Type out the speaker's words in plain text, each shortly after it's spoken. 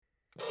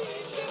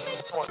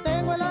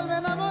Tengo el alma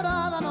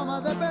enamorada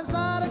nomás de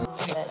pensar.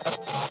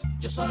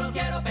 Yo solo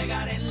quiero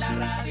pegar en la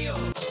radio.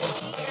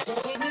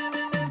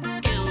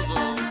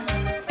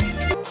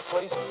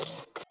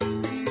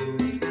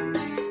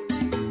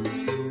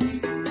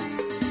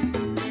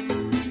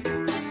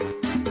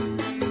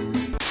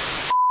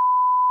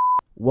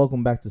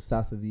 Welcome back to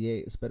South of the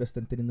 8. Espero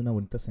estén teniendo una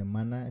bonita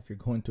semana. If you're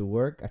going to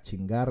work, a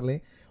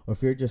chingarle. Or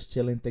if you're just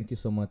chilling, thank you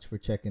so much for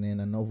checking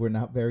in. I know we're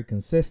not very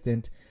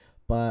consistent,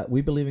 but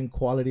we believe in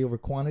quality over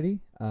quantity,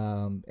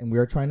 and we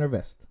are trying our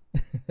best.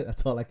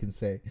 That's all I can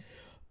say.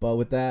 But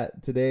with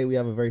that, today we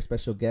have a very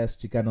special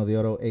guest, Chicano de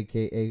Oro,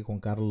 a.k.a. Juan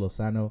Carlos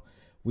Lozano.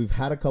 We've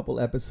had a couple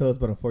episodes,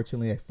 but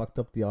unfortunately I fucked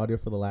up the audio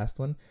for the last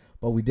one.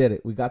 But we did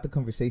it. We got the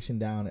conversation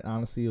down, and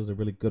honestly, it was a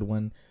really good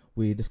one.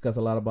 We discussed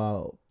a lot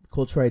about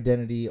cultural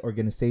identity,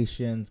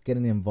 organizations,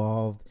 getting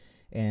involved,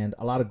 and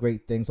a lot of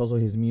great things. Also,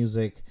 his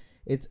music.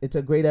 It's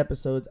a great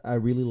episode. I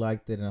really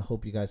liked it, and I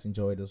hope you guys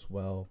enjoyed as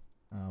well.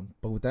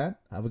 But with that,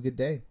 have a good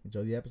day.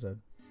 Enjoy the episode.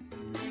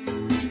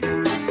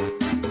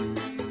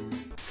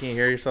 Can you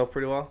hear yourself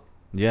pretty well?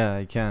 Yeah,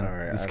 I can. All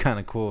right, it's kind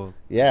of cool.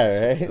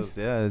 Yeah, right?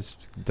 Yeah, it's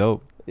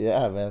dope.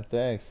 Yeah, man.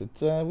 Thanks.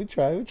 It's we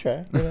try. You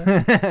know?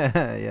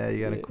 Yeah, you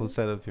got a cool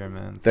setup here,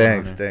 man. It's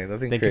Thanks.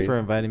 Thank you for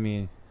inviting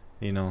me.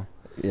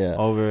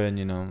 Over,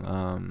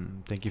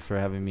 and thank you for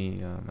having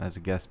me as a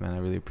guest, man. I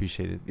really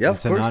appreciate it. Yeah,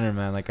 it's an honor,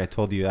 man. Like I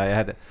told you, I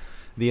had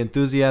the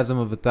enthusiasm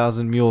of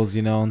 1,000 mules,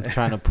 and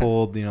trying to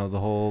pull, the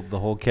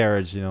whole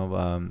carriage,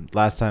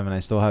 last time, and I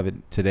still have it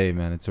today,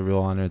 man. It's a real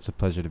honor. It's a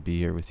pleasure to be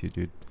here with you,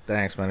 dude.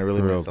 Thanks, man. It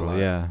really means a lot.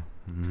 Yeah,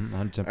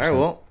 110%. All right,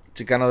 well,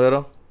 Chicano de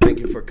Oro, thank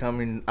you for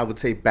coming. I would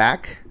say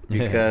back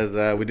because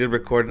we did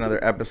record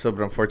another episode,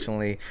 but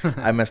unfortunately,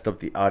 I messed up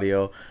the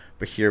audio.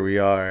 But here we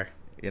are.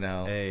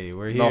 Hey,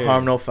 we're here. No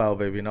harm, no foul,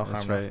 baby. No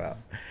harm, no foul.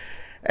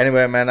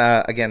 Anyway, man,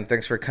 again,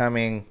 thanks for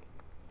coming.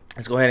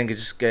 Let's go ahead and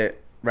just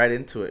get right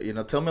into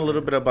it. Tell me a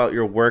little bit about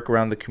your work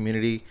around the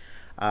community.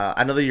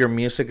 I know that your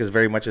music is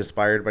very much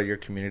inspired by your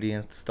community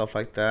and stuff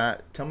like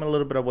that. Tell me a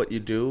little bit of what you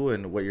do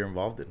and what you're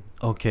involved in.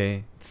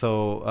 Okay,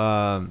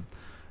 so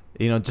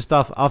just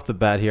off the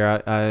bat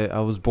here, I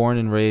was born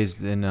and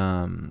raised in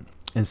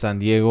San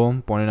Diego,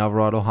 born in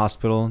Alvarado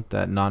Hospital,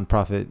 that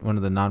nonprofit, one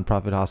of the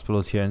nonprofit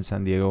hospitals here in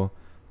San Diego.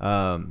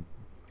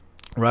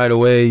 Right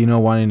away,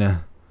 wanting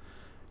to,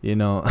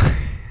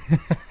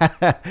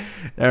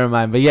 never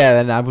mind. But yeah,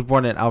 then I was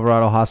born at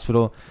Alvarado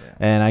Hospital,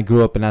 and I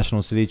grew up in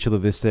National City, Chula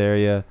Vista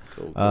area.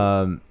 Cool.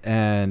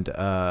 And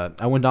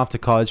I went off to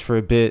college for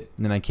a bit,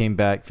 and then I came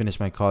back, finished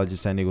my college at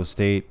San Diego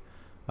State.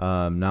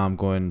 Now I'm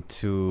going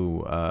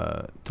to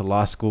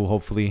law school,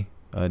 hopefully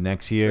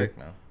next year.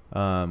 Sick,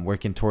 man.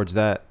 Working towards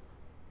that,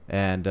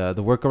 and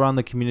the work around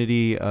the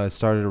community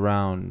started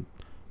around.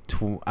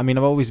 I've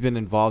always been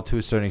involved to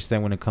a certain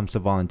extent when it comes to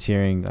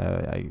volunteering.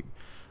 I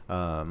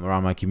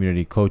around my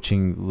community,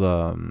 coaching,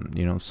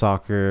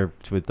 soccer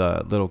with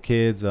little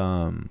kids,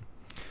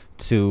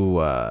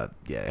 to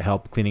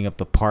help cleaning up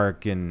the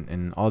park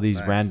and all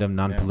these random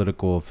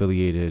non-political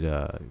affiliated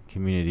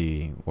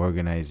community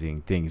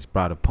organizing things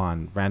brought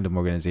upon random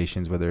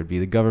organizations, whether it be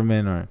the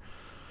government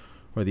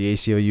or the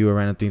ACLU or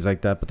random things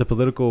like that. But the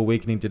political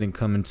awakening didn't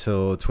come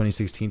until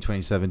 2016,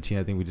 2017.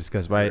 I think we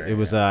discussed, right? It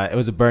was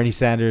a Bernie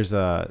Sanders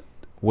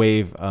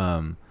wave.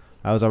 I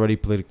was already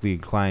politically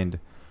inclined.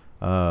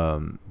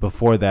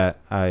 Before that,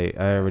 I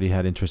already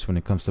had interest when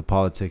it comes to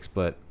politics,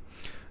 but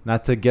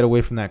not to get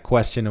away from that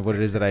question of what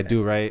it is that I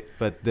do, right?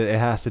 But it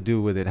has to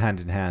do with it hand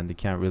in hand. You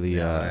can't really,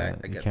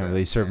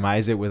 really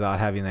surmise it without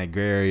having that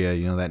gray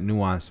area, that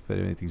nuance. But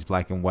everything's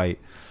black and white.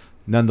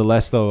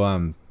 Nonetheless,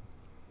 though,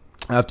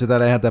 after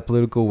that, I had that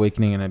political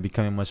awakening, and I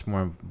became much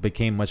more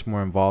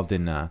involved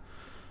in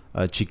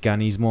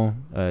Chicanismo.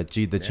 The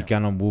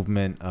Chicano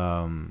movement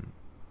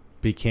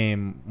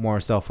became more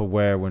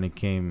self-aware when it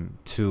came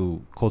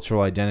to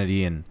cultural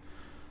identity and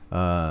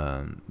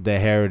the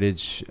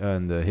heritage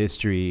and the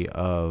history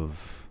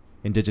of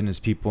indigenous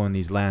people in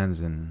these lands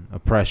and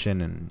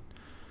oppression,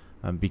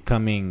 and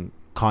becoming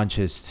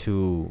conscious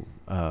to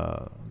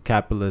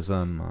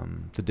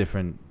capitalism, the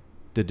different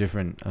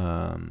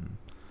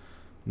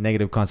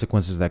negative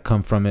consequences that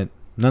come from it.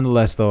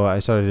 Nonetheless, though, I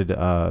started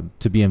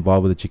to be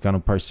involved with the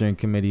Chicano Park Steering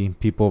Committee,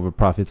 People Over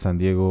Profit San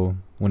Diego,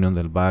 Unión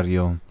del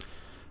Barrio.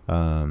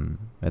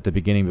 At the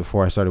beginning,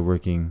 before I started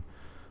working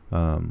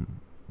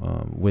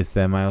with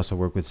them, I also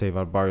worked with Save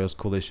Our Barrios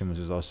Coalition, which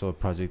is also a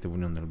project of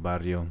Unión del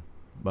Barrio,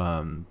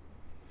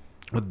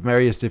 with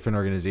various different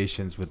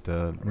organizations, with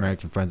the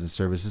American Friends and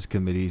Services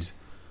Committee,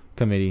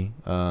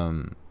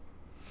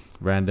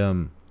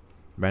 Random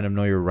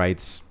Know Your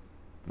Rights.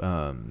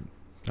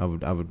 I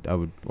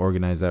would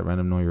organize that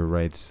Random Know Your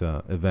Rights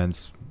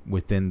events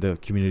within the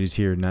communities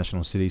here in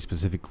National City,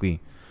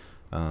 specifically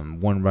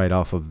one right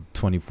off of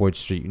 24th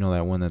Street.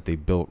 That one that they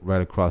built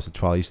right across the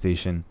trolley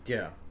station.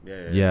 Yeah.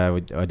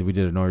 We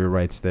did a Know Your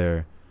Rights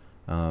there.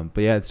 But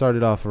yeah, it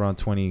started off around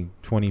 2015,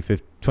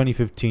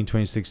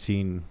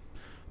 2016,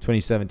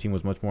 2017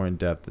 was much more in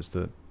depth as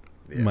to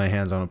my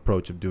hands-on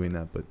approach of doing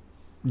that. But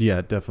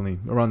yeah, definitely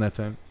around that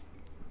time.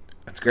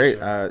 That's great.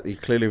 You're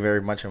clearly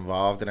very much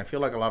involved, and I feel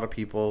like a lot of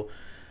people,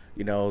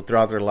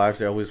 throughout their lives,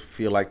 they always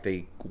feel like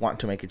they want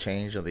to make a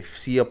change, or they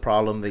see a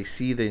problem, they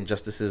see the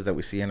injustices that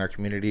we see in our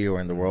community or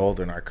in the world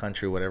or in our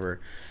country, whatever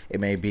it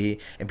may be,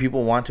 and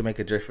people want to make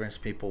a difference.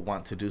 People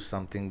want to do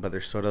something, but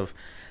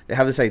they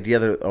have this idea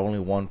that they're only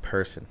one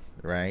person,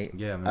 right?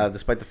 Yeah, man.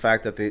 Despite the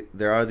fact that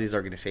there are these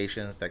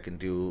organizations that can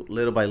do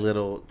little by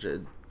little,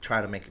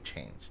 try to make a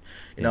change.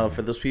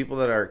 For those people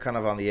that are kind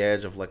of on the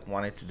edge of like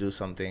wanting to do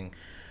something,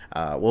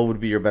 what would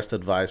be your best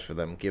advice for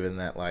them, given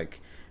that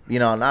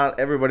not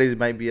everybody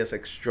might be as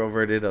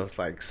extroverted of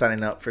like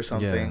signing up for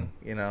something,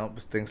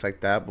 things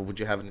like that. But would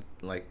you have any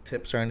like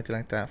tips or anything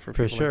like that for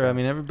people? For sure. Like that? I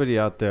mean, everybody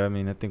out there,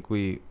 I think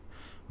we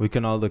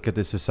can all look at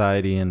this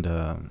society and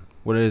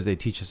what it is they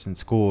teach us in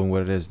school and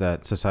what it is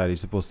that society is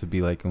supposed to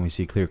be like, and we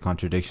see clear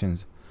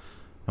contradictions.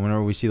 And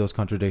whenever we see those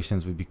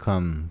contradictions, we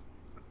become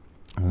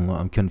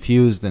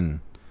confused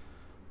and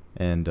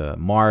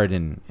marred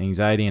in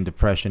anxiety and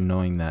depression,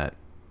 knowing that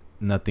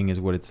nothing is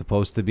what it's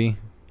supposed to be.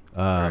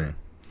 Right.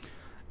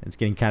 It's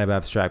getting kind of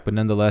abstract, but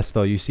nonetheless,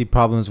 though, you see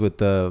problems with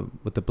the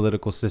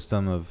political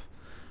system of,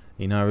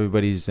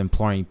 everybody's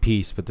imploring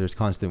peace, but there's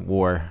constant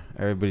war.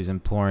 Everybody's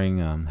imploring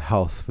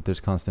health, but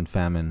there's constant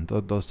famine.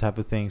 Those type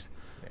of things.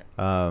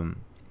 Yeah.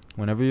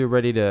 Whenever you're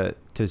ready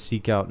to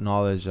seek out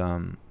knowledge,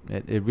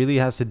 it really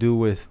has to do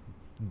with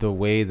the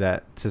way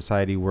that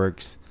society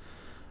works.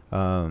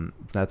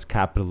 That's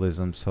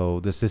capitalism. So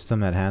the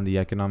system at hand, the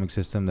economic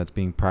system that's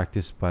being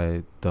practiced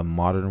by the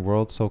modern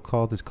world,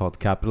 so-called, is called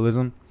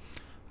capitalism.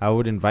 I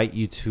would invite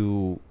you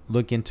to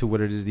look into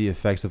what it is the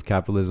effects of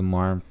capitalism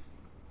are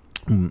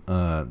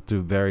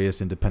through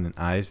various independent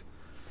eyes.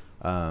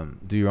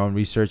 Do your own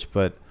research,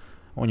 but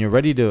when you're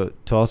ready to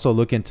also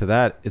look into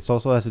that, it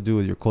also has to do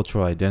with your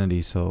cultural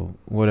identity. So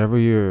whatever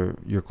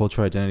your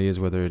cultural identity is,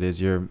 whether it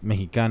is you're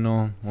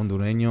Mexicano,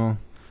 Hondureño,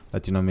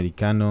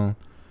 Latinoamericano,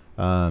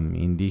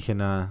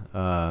 indígena,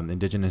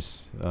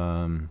 indigenous,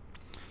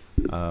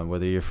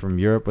 whether you're from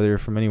Europe, whether you're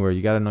from anywhere,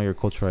 you got to know your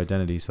cultural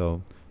identity.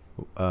 So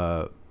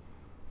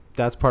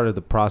that's part of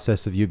the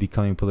process of you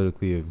becoming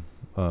politically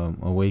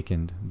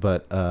awakened.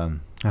 But I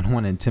don't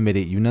want to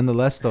intimidate you.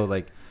 Nonetheless, though,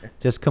 like,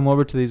 just come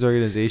over to these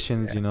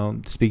organizations,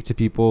 speak to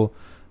people,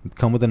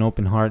 come with an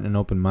open heart and an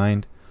open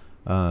mind,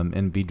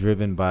 and be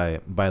driven by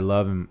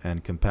love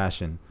and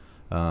compassion,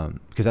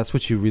 because that's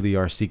what you really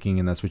are seeking,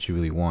 and that's what you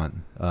really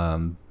want.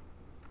 And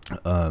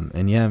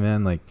yeah,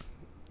 man, like,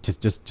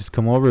 just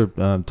come over,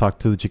 talk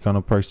to the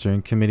Chicano Park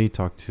Steering Committee,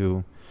 talk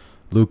to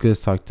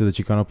Lucas, talk to the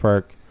Chicano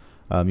Park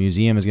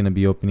Museum. Is going to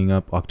be opening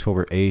up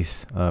October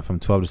 8th from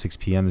 12 to 6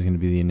 p.m. is going to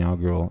be the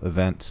inaugural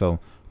event. So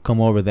come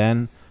over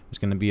then. There's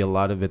going to be a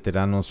lot of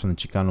veteranos from the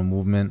Chicano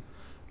movement.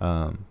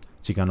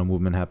 Chicano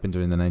movement happened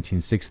during the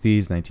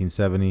 1960s,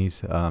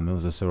 1970s. It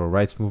was a civil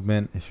rights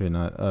movement. If you're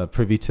not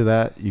privy to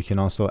that, you can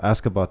also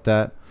ask about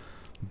that.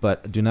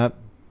 But do not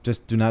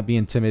be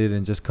intimidated,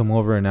 and just come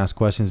over and ask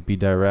questions. Be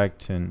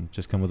direct and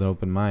just come with an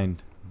open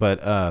mind.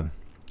 But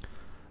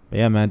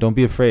yeah, man, don't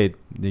be afraid.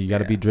 You got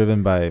to be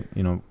driven by,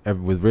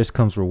 with risk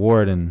comes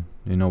reward, and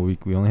we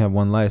only have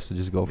one life, so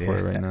just go for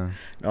it right now.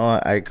 No,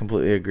 I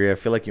completely agree. I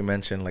feel like you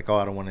mentioned like,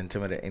 I don't want to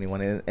intimidate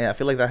anyone, and I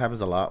feel like that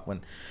happens a lot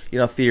when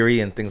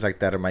theory and things like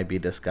that might be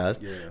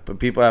discussed. Yeah. But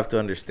people have to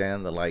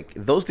understand that like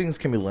those things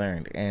can be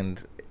learned,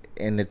 and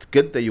it's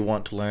good that you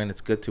want to learn.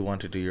 It's good to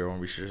want to do your own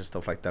research and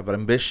stuff like that. But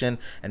ambition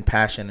and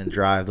passion and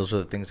drive, those are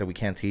the things that we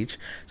can't teach.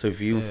 So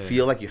if you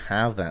feel like you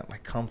have that,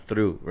 like, come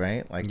through,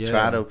 right? Like,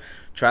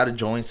 try to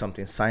join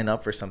something, sign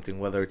up for something,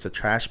 whether it's a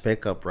trash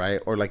pickup, right?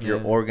 Or like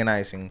you're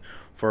organizing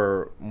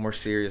for more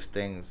serious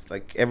things.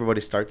 Like,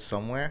 everybody starts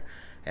somewhere.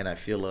 And I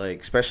feel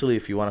like, especially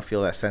if you want to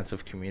feel that sense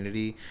of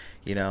community,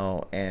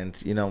 and,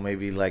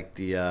 maybe like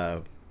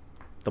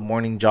the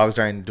morning jogs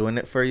aren't doing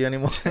it for you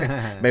anymore.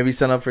 Maybe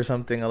sign up for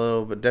something a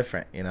little bit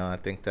different. I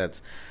think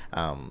that's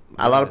a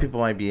lot of people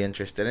might be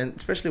interested in,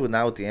 especially with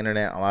the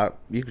internet.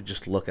 You could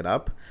just look it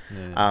up.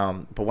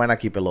 But why not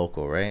keep it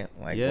local, right?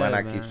 Like, why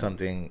not keep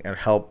something and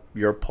help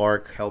your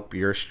park, help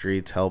your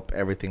streets, help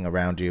everything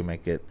around you,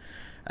 make it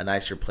a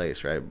nicer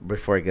place, right?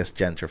 Before it gets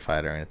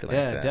gentrified or anything like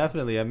that. Yeah,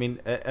 definitely. I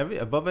mean,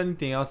 above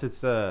anything else,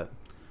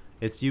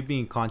 it's you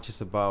being conscious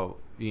about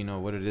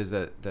what it is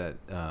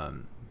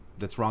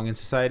that's wrong in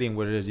society and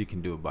what it is you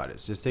can do about it.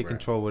 So just take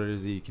control of what it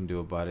is that you can do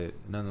about it,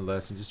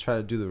 nonetheless, and just try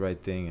to do the right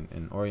thing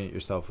and orient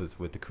yourself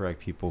with the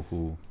correct people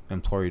who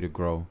implore you to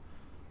grow.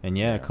 And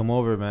come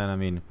over, man. I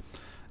mean,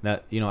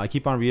 that I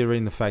keep on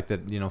reiterating the fact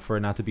that for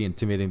it not to be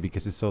intimidating,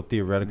 because it's so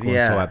theoretical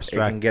and so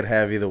abstract. It can get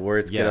heavy. The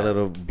words get a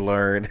little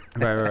blurred.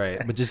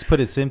 Right. But just put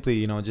it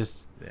simply,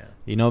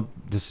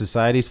 the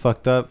society's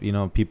fucked up.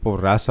 People,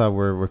 raza,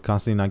 we're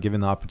constantly not given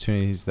the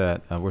opportunities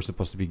that we're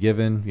supposed to be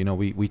given.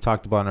 We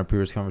talked about in our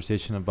previous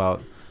conversation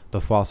about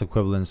the false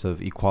equivalence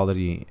of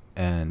equality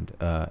and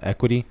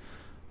equity.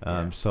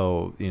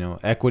 So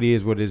equity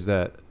is what is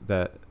that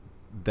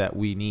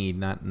we need,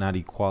 not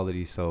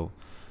equality. So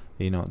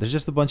There's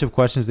just a bunch of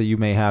questions that you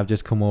may have.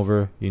 Just come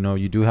over.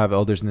 You do have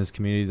elders in this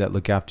community that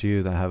look after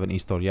you, that have an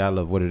historial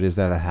of what it is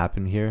that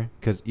happened here.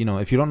 Because,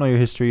 if you don't know your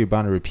history, you're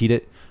bound to repeat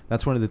it.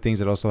 That's one of the things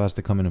that also has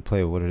to come into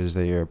play, what it is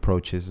that your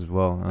approach is as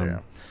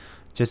well.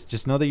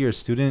 Just know that you're a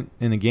student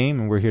in the game,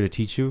 and we're here to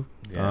teach you.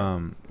 Yeah.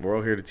 We're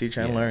all here to teach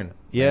and learn.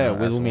 Yeah,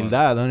 with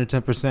humildad,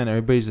 110%.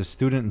 Everybody's a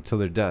student until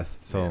their death.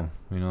 So,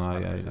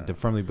 I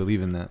firmly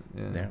believe in that.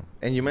 Yeah.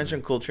 And you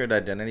mentioned culture and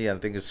identity. I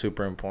think it's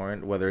super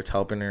important, whether it's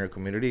helping in your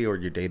community or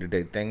your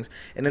day-to-day things.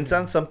 And it's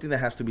not something that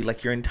has to be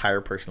like your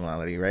entire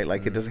personality, right?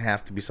 Like it doesn't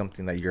have to be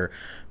something that you're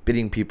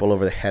beating people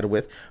over the head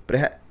with.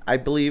 But I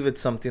believe it's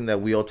something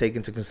that we all take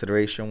into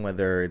consideration,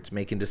 whether it's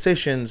making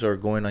decisions or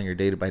going on your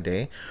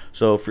day-to-day.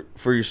 So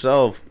for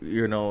yourself,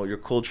 your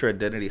culture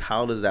identity,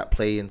 how does that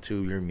play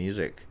into your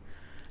music?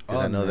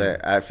 Because I know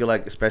that I feel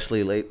like,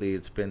 especially lately,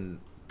 it's been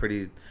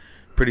pretty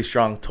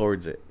strong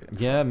towards it.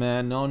 Yeah,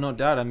 man. No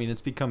doubt. I mean,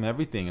 it's become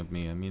everything of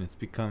me. I mean, it's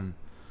become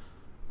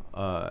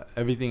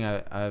everything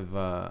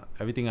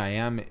everything I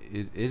am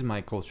is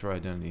my cultural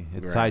identity.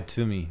 It's tied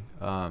to me.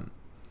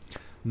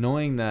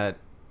 Knowing that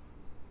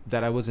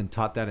I wasn't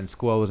taught that in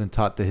school. I wasn't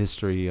taught the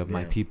history of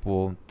my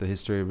people, the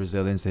history of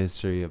resilience, the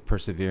history of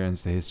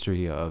perseverance, the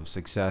history of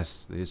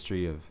success, the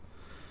history of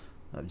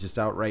just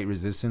outright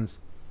resistance.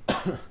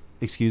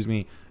 Excuse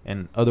me.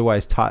 And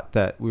otherwise taught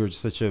that we were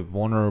such a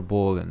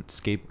vulnerable and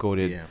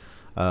scapegoated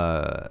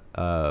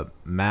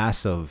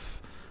mass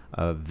of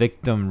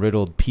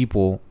victim-riddled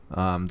people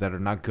that are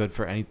not good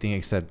for anything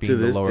except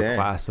being the lower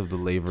class of the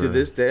labor. To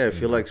this day, I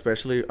feel like,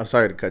 especially, I'm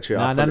sorry to cut you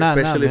off, but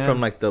especially from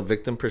like the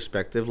victim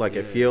perspective, like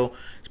I feel,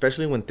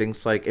 especially when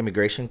things like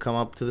immigration come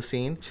up to the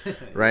scene,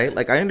 right?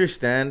 Like I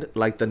understand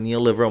like the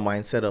neoliberal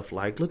mindset of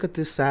like, look at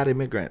this sad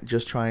immigrant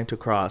just trying to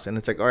cross, and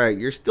it's like, all right,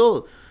 you're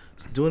still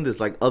doing this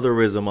like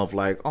otherism of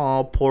like,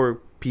 oh, poor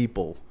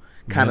people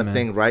kind of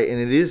thing, right? And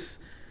it is,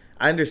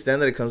 I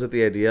understand that it comes with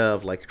the idea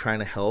of like trying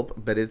to help,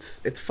 but it's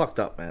fucked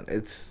up, man.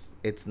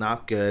 It's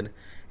not good,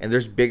 and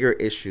there's bigger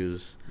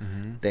issues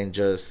than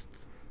just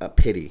a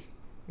pity.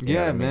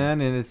 Yeah,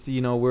 man. And it's,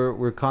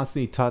 we're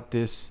constantly taught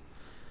this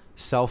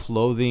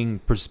self-loathing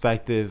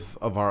perspective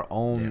of our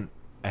own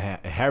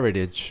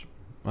heritage,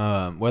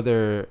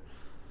 whether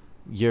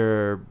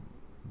you're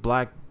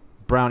black,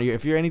 brown,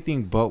 if you're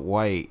anything but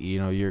white,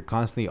 you're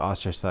constantly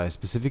ostracized.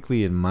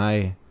 Specifically in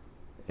my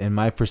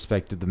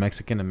perspective, the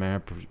Mexican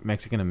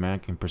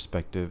American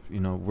perspective,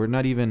 we're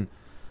not even.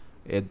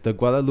 The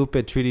Guadalupe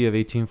Treaty of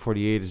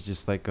 1848 is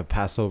just like a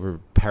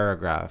Passover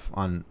paragraph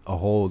on a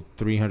whole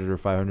 300 or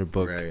 500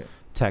 book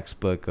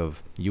textbook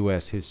of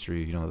U.S.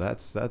 history.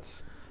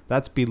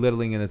 That's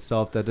belittling in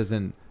itself. That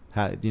doesn't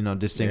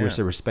distinguish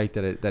the respect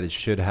that it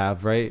should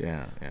have, right?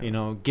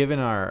 Given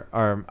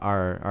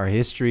our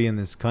history in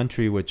this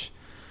country, which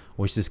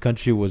this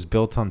country was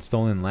built on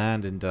stolen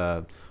land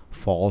and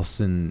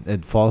false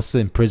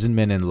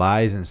imprisonment and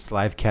lies and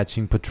slave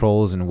catching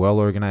patrols and well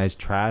organized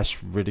trash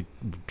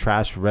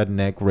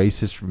redneck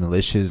racist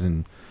militias,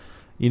 and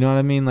you know what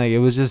I mean. Like it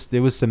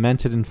was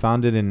cemented and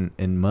founded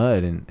in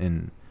mud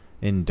and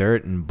in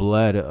dirt and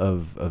blood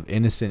of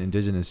innocent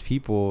indigenous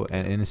people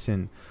and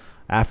innocent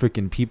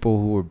African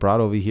people who were brought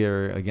over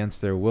here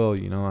against their will.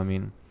 I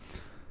mean,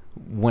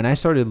 when I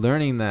started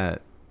learning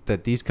that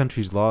these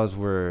countries' laws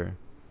were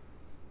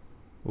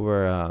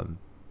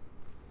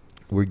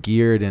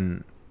geared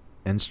and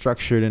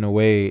structured in a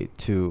way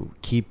to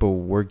keep a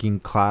working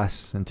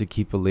class and to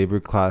keep a labor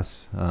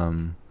class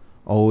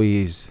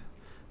always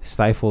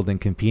stifled and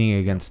competing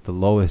against the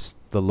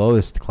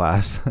lowest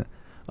class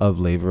of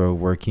labor, of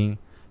working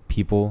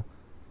people.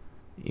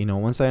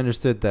 Once I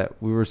understood that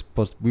we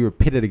were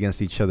pitted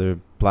against each other,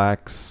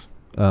 blacks,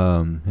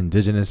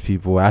 indigenous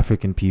people,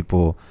 African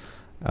people,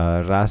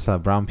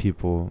 raza, brown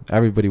people,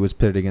 everybody was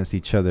pitted against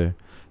each other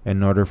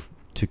in order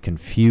to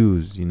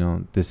confuse,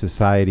 the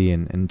society,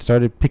 and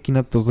started picking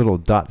up those little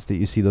dots that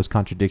you see, those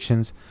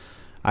contradictions.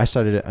 I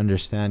started to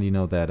understand,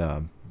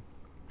 that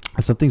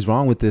something's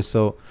wrong with this.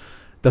 So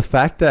the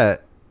fact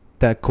that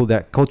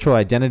cultural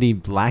identity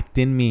lacked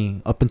in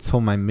me up until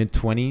my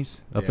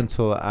mid-20s, up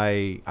until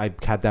I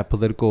had that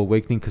political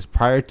awakening, because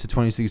prior to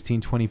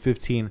 2016,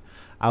 2015,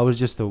 I was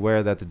just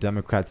aware that the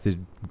Democrats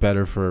did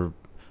better for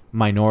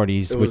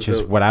minorities, which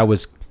is what I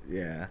was.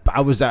 Yeah,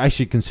 I was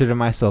actually considering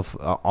myself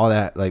all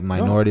that, like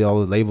minority, all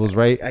the labels,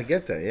 right? I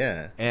get that,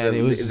 yeah. And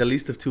it was the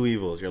least of two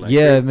evils. You're like,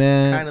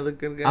 man, kind of the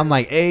good guy. I'm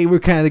like, hey, we're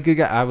kind of the good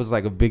guy. I was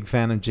like a big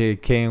fan of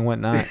JK and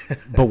whatnot.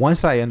 But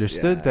once I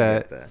understood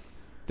that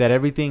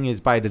everything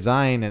is by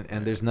design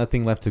and there's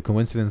nothing left to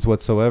coincidence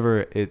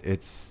whatsoever,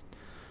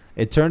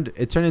 it turned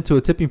into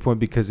a tipping point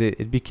because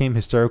it became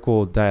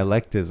historical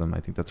dialectism. I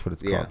think that's what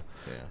it's called.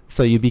 Yeah.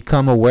 So you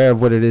become aware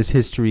of what it is.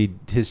 History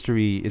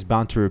is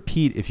bound to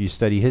repeat if you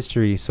study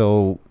history.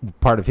 So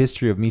part of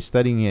history of me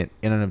studying it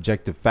in an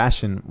objective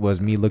fashion was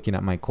me looking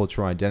at my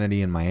cultural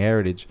identity and my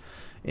heritage,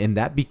 and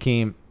that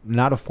became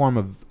not a form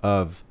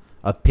of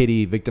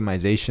pity,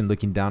 victimization,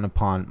 looking down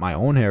upon my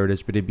own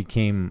heritage, but it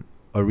became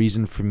a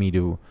reason for me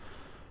to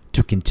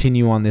to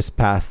continue on this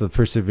path of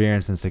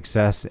perseverance and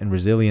success and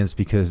resilience,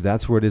 because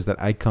that's where it is that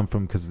I come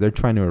from, because they're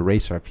trying to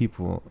erase our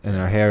people and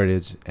our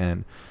heritage,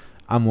 and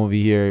I'm over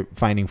here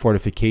finding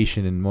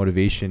fortification and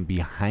motivation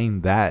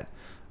behind that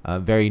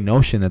very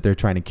notion that they're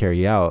trying to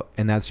carry out,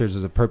 and that serves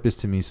as a purpose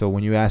to me. So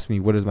when you ask me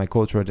what is my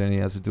cultural identity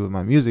has to do with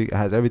my music, it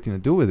has everything to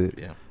do with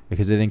it,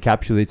 because it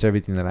encapsulates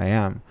everything that I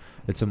am.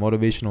 It's a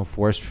motivational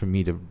force for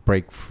me to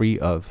break free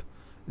of.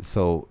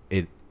 So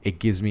it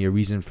gives me a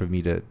reason for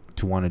me to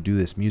want to do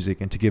this music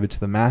and to give it to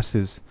the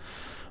masses.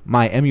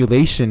 My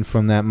emulation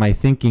from that, my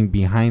thinking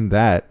behind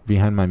that,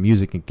 behind my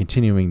music and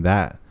continuing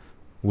that,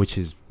 which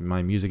is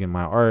my music and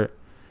my art,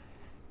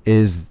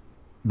 is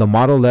the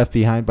model left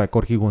behind by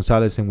Jorge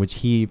Gonzalez, in which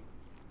he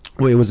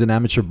was an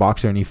amateur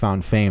boxer and he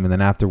found fame, and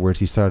then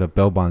afterwards he started a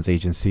bail bonds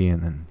agency,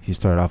 and then he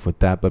started off with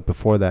that. But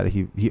before that,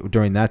 he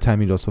during that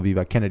time, he also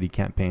Viva Kennedy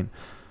campaign.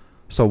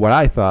 So what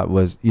I thought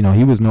was,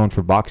 he was known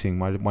for boxing.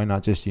 Why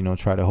not just,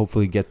 try to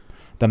hopefully get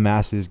the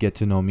masses get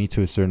to know me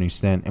to a certain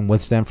extent. And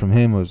what stemmed from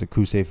him was a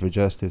crusade for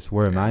justice.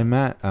 Where am I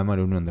at? I'm at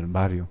Unión del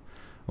Barrio.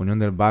 Unión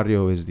del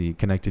Barrio is the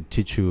connected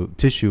tissue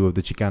of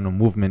the Chicano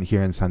movement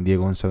here in San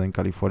Diego and Southern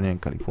California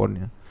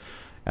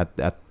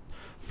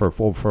for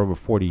over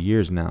 40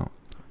 years now.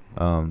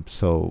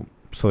 So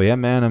yeah,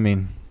 man. I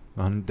mean,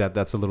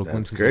 that's a little.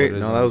 That's great.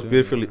 No, that was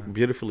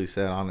beautifully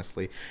said,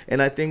 honestly.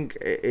 And I think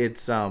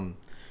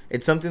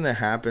it's something that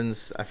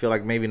happens, I feel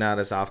like maybe not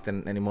as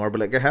often anymore,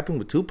 but like it happened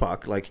with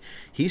Tupac. Like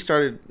he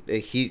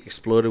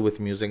exploded with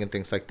music and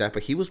things like that,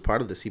 but he was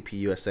part of the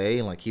CPUSA,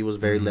 and like he was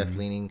very left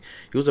leaning.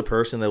 He was a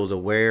person that was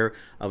aware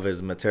of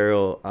his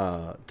material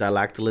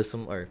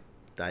dialecticism or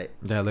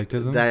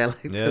dialecticism. Yeah,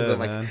 like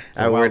man.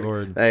 that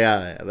word.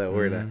 That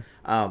word.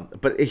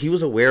 But he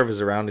was aware of his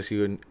surroundings.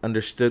 He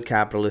understood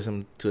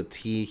capitalism to a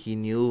T. He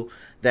knew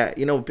that,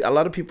 a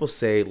lot of people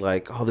say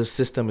like, oh, this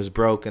system is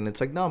broken. It's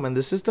like, no, man,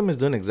 the system is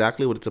doing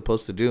exactly what it's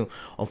supposed to do.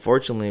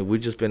 Unfortunately,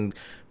 we've just been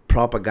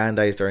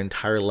propagandized our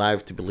entire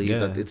life to believe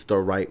that it's the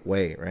right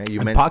way, right?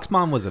 Pac's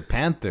mom was a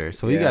Panther,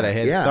 so he got a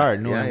head start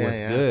knowing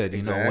what's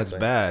good, what's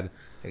bad.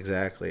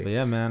 Exactly. But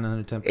yeah, man,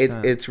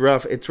 110%. It's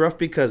rough. It's rough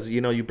because,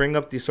 you bring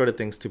up these sort of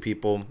things to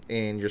people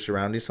in your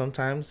surroundings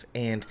sometimes,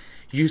 and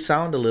you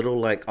sound a little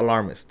like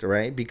alarmist,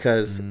 right?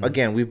 Because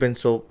again, we've been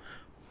so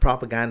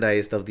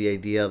propagandized of the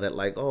idea that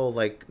like, oh,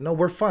 like, no,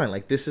 we're fine.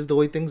 Like, this is the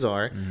way things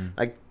are.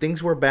 Like,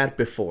 things were bad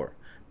before,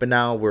 but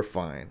now we're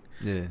fine.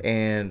 Yeah.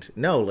 And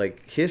no,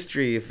 like,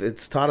 history, if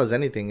it's taught us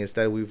anything, is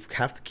that we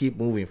have to keep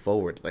moving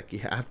forward. Like, you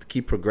have to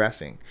keep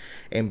progressing,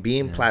 and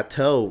being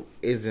plateau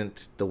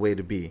isn't the way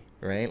to be,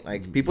 right?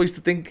 Like, people used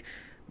to think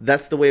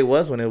that's the way it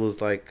was when it was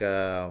like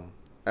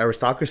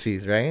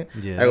aristocracies, right?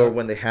 Yeah. Or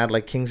when they had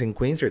like kings and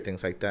queens or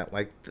things like that.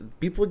 Like,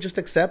 people just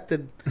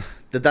accepted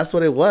that that's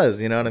what it was,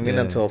 you know what I mean?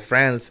 Until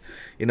France,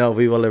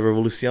 Viva la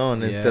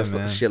Revolution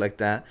and shit like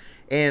that.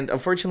 And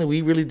unfortunately,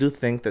 we really do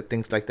think that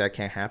things like that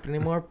can't happen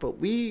anymore, but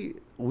we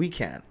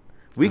can.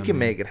 We can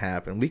make it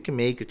happen. We can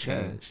make a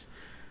change.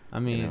 I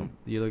mean,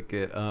 you look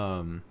at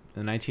in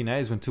the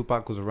 1990s when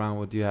Tupac was around,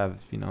 what do you have?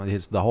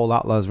 The whole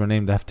outlaws were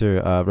named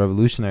after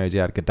revolutionaries.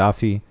 You had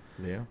Gaddafi.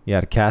 Yeah. You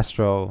had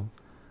Castro.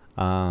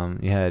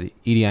 You had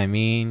Idi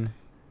Amin.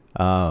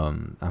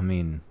 I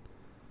mean,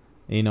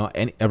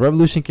 a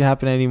revolution can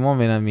happen at any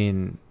moment. I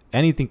mean,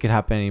 anything could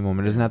happen at any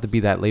moment. It doesn't have to be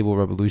that label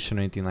revolution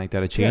or anything like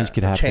that. A change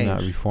could happen, a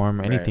reform,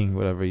 anything,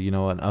 whatever.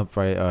 An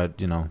upright,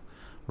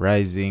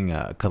 rising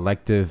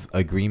collective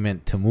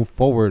agreement to move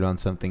forward on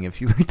something. If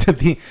you like to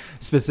be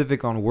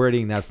specific on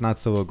wording that's not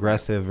so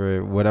aggressive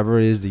or whatever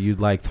it is that you'd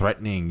like,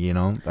 threatening,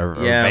 or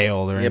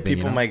veiled or anything. Yeah,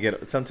 people might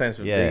get, sometimes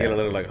they get a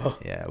little like, oh.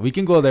 Yeah, we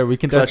can go there. We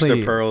can clutch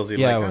definitely. Their pearls.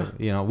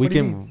 We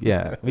can,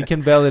 we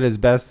can veil it as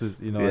best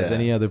as, as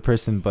any other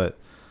person. But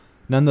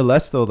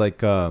nonetheless, though,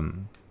 like,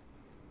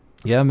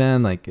 yeah,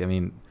 man, like, I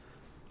mean,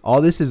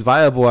 all this is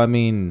viable. I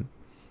mean,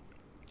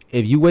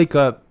 if you wake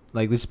up,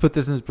 like, let's put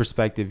this in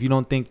perspective. You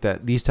don't think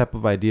that these type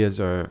of ideas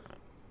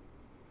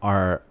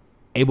are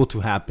able to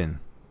happen.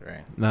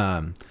 Right.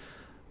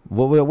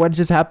 What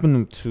just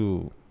happened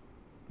to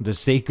the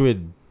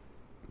sacred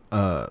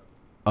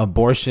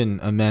abortion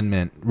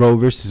amendment, Roe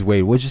versus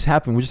Wade? What just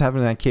happened? What just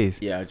happened in that case?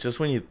 Yeah,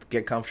 just when you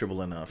get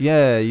comfortable enough.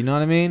 Yeah, you know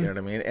what I mean? You know what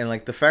I mean? And,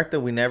 like, the fact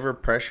that we never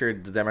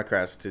pressured the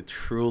Democrats to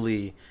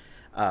truly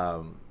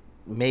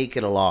make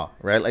it a law,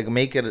 right? Like,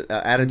 make it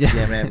added to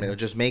the amendment, or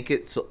just make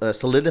it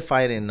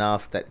solidified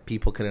enough that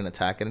people couldn't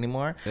attack it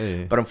anymore.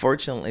 But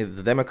unfortunately,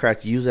 the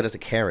Democrats use it as a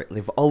carrot.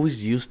 They've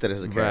always used it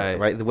as a carrot,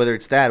 right? Whether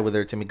it's that,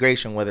 whether it's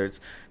immigration, whether it's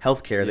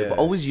healthcare, they've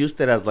always used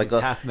it as like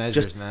half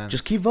measures, man.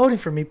 Just keep voting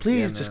for me,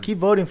 please. Just keep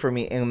voting for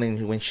me. And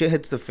then when shit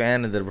hits the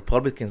fan and the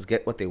Republicans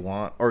get what they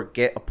want, or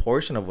get a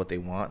portion of what they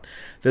want,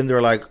 then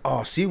they're like,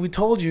 oh, see, we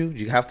told you,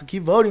 you have to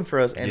keep voting for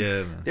us.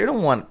 And they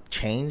don't want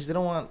change. They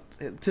don't want.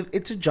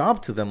 It's a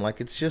job to them.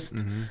 Like, it's just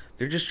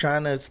they're just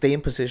trying to stay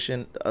in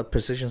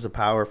positions of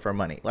power for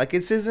money. Like,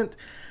 it isn't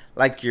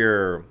like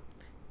you're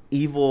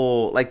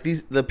evil. Like,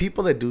 the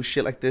people that do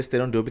shit like this, they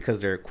don't do it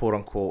because they're quote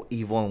unquote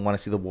evil and want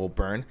to see the world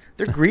burn.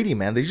 They're greedy,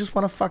 man. They just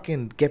want to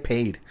fucking get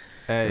paid.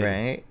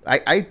 Right?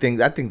 I think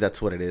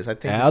that's what it is. I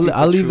think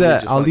I'll leave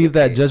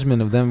that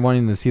judgment of them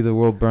wanting to see the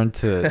world burn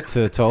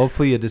to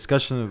hopefully a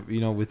discussion of,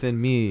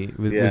 within me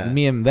with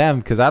me and them,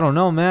 because I don't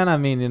know, man. I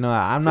mean,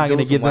 I'm not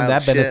gonna give them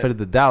that benefit of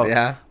the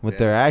doubt with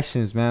their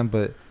actions, man.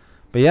 But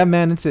yeah,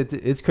 man,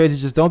 it's crazy.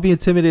 Just don't be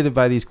intimidated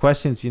by these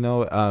questions.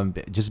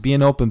 Just be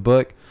an open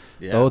book.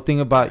 The whole thing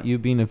about you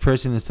being a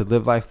person is to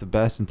live life the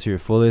best and to your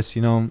fullest.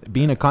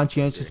 Being a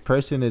conscientious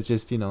person is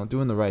just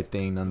doing the right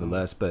thing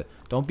nonetheless. But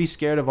don't be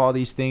scared of all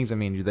these things. I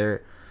mean, you're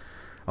there.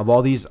 Of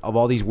all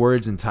these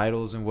words and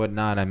titles and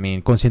whatnot. I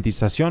mean,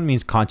 concientización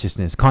means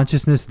consciousness.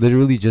 Consciousness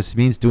literally just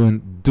means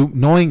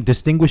knowing,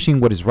 distinguishing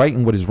what is right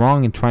and what is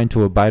wrong, and trying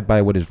to abide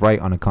by what is right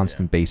on a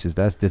constant basis.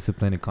 That's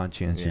discipline and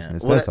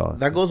conscientiousness. Well, that's all.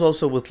 That goes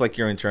also with like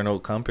your internal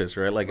compass,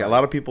 right? Like a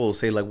lot of people will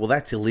say like, well,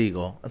 that's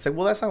illegal. It's like,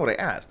 well, that's not what I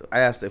asked. I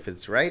asked if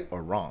it's right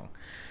or wrong,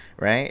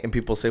 right? And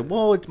people say,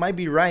 well, it might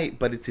be right,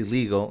 but it's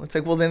illegal. It's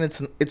like, well, then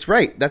it's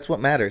right. That's what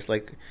matters.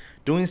 Like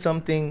doing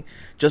something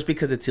just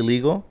because it's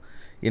illegal.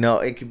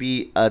 It could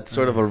be a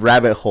sort of a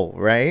rabbit hole,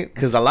 right?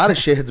 Because a lot of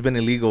shit has been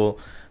illegal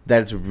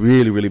that's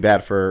really, really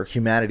bad for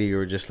humanity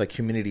or just like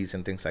communities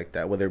and things like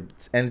that. Whether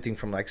it's anything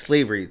from like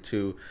slavery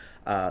to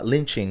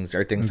lynchings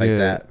or things like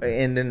that.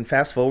 And then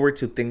fast forward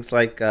to things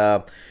like,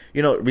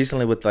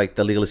 recently with like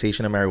the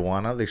legalization of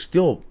marijuana, there's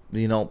still,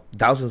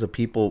 thousands of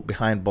people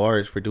behind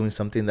bars for doing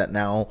something that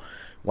now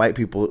white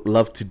people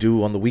love to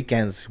do on the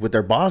weekends with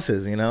their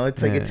bosses.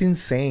 It's like, it's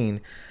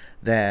insane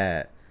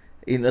that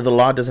the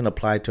law doesn't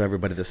apply to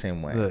everybody the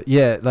same way.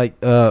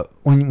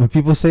 When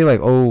people say like,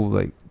 oh,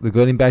 like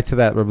going back to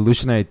that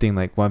revolutionary thing,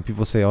 like when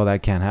people say, oh,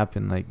 that can't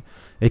happen, like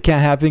it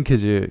can't happen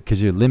because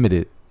you're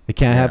limited. It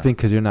can't happen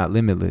because you're not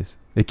limitless.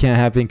 It can't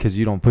happen because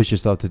you don't push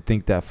yourself to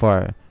think that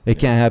far. It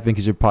can't happen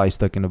because you're probably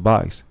stuck in a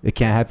box. It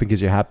can't happen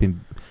because you're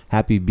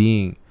happy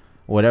being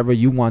whatever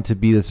you want to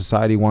be. The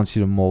society wants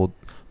you to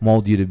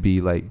mold you to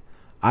be. Like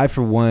I,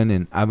 for one,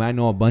 and I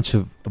know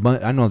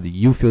I know that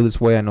you feel this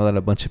way. I know that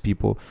a bunch of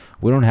people,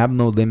 we don't have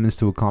no limits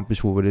to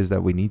accomplish what it is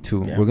that we need to.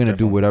 We're going to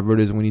do whatever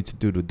it is we need to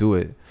do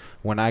it.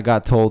 When I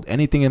got told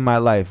anything in my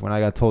life, when I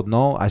got told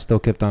no, I still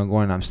kept on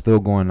going. I'm still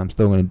going. I'm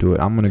still going to do it.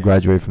 I'm going to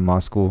graduate from law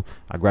school.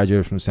 I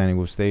graduated from San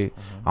Diego State.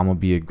 I'm going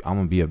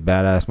to be a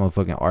badass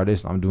motherfucking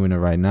artist. I'm doing it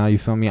right now. You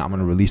feel me? I'm going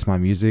to release my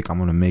music. I'm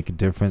going to make a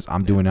difference.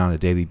 I'm doing it on a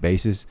daily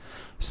basis.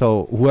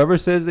 So whoever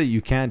says that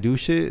you can't do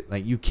shit,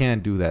 like you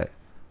can't do that.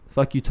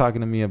 Fuck you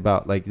talking to me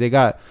about? Like they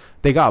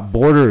got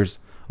borders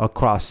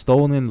across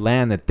stolen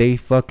land that they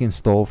fucking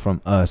stole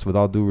from us. With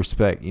all due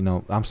respect,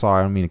 I'm sorry,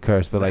 I don't mean to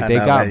curse, but like they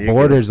got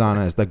borders on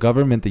us. The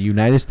government, the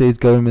United States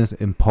government,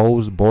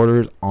 imposed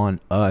borders on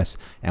us,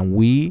 and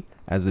we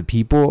as a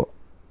people,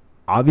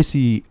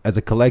 obviously as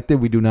a collective,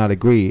 we do not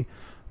agree.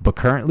 But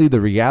currently, the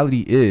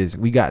reality is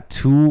we got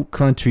two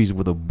countries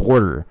with a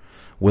border,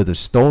 with a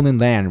stolen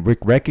land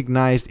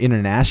recognized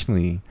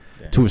internationally.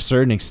 To a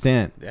certain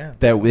extent,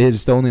 that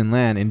is stolen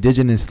land,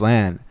 indigenous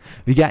land.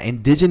 We got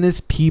indigenous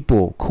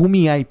people,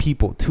 Kumeyaay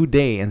people,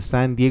 today in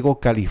San Diego,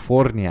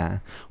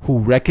 California, who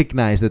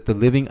recognize that they're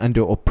living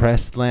under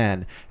oppressed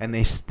land, and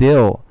they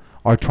still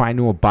are trying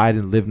to abide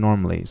and live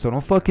normally. So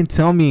don't fucking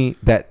tell me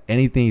that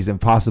anything is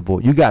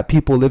impossible. You got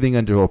people living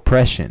under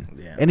oppression.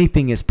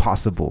 Anything is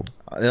possible.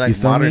 Like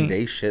modern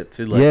day shit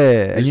too. Like,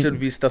 there should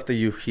be stuff that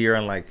you hear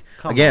on like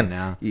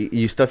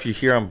you stuff you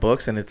hear on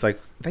books, and it's like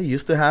that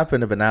used to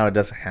happen, but now it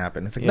doesn't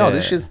happen. It's like no,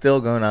 this shit's still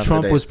going on.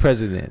 Trump was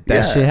president.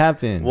 That shit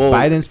happened. Well,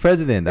 Biden's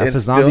president. That's a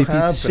zombie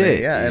piece of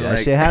shit.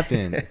 That shit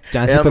happened.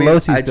 Nancy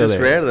Pelosi's still there. I just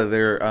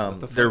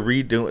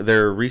read that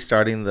they're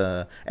restarting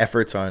the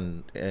efforts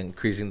on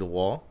increasing the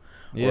wall.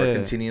 Or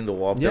continuing the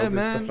wall builds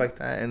and stuff like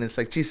that. And it's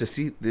like, Jesus,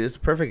 see, this is a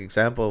perfect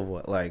example of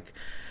what like.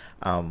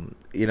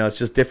 It's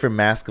just different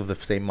mask of the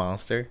same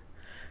monster,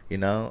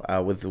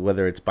 with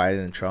whether it's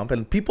Biden and Trump.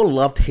 And people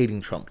loved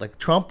hating Trump. Like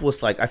Trump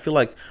was like, I feel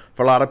like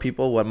for a lot of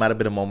people, what might have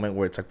been a moment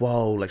where it's like,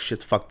 whoa, like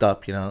shit's fucked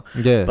up, Yeah.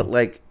 But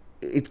like,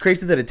 it's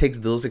crazy that it takes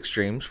those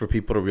extremes for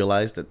people to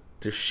realize that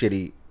they're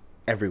shitty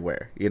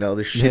everywhere.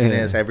 There's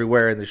shittiness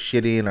everywhere, and there's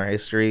shitty in our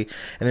history,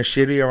 and there's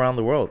shitty around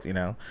the world,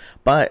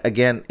 But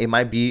again, it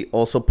might be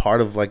also part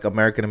of like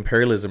American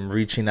imperialism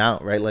reaching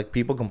out, right? Like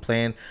people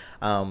complain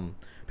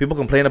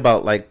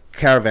about like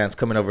caravans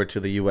coming over to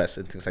the U.S.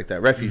 and things like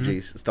that,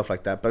 refugees and stuff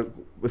like that. But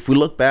if we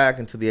look back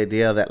into the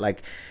idea that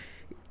like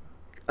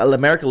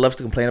America loves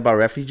to complain about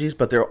refugees,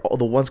 but they're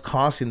the ones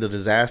causing the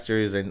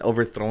disasters and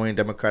overthrowing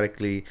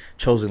democratically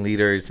chosen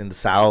leaders in the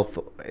South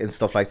and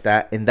stuff like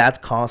that, and that's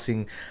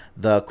causing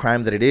the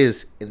crime that it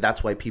is, and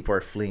that's why people are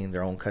fleeing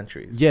their own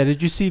countries. Yeah,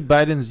 did you see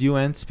Biden's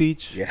UN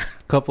speech? A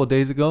couple of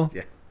days ago.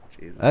 Yeah.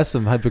 Jesus. That's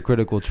some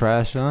hypocritical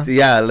trash, huh?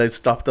 Yeah, let's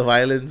stop the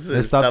violence.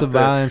 Let's stop the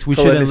violence. We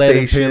shouldn't let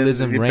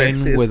imperialism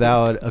reign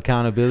without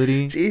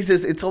accountability.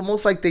 Jesus, it's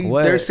almost like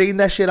they're saying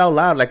that shit out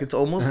loud. Like it's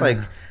almost like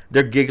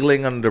they're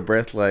giggling under their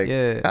breath, like,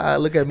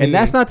 look at me. And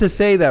that's not to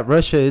say that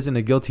Russia isn't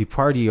a guilty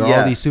party or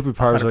all these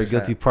superpowers 100%. Are a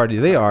guilty party.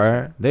 They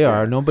are. They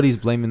are. Nobody's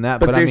blaming that.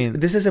 But I mean,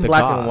 this isn't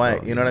black and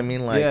white. You know what I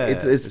mean? Like,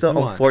 it's the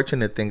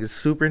unfortunate thing. It's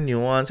super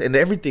nuanced, and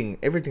everything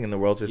in the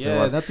world is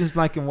nuanced. Nothing's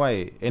black and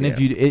white. And if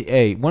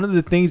you, one of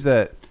the things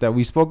that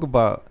we spoke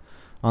about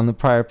on the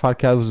prior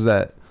podcast was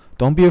that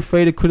don't be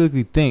afraid to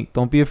critically think.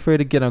 Don't be afraid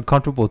to get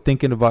uncomfortable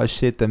thinking about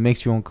shit that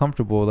makes you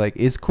uncomfortable. Like,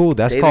 it's cool.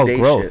 That's called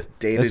growth.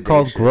 That's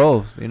called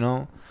growth, you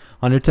know?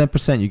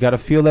 110%. You got to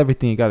feel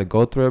everything. You got to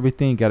go through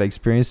everything. You got to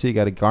experience it. You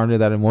got to garner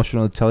that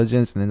emotional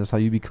intelligence, and then that's how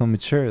you become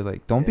mature.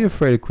 Like, don't be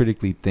afraid to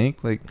critically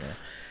think. Like,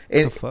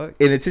 what the fuck?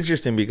 And it's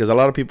interesting because a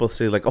lot of people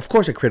say, like, of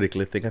course I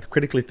critically think. I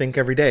critically think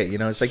every day. You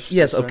know, it's like,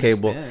 yes, okay,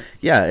 well,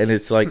 yeah. And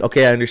it's like,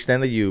 okay, I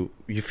understand that you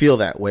feel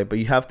that way, but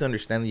you have to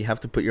understand that you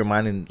have to put your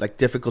mind in, like,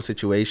 difficult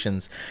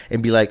situations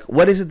and be like,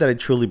 what is it that I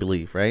truly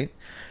believe, right?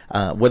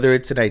 Whether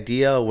it's an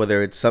idea,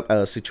 whether it's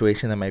a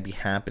situation that might be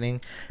happening,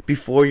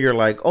 before you're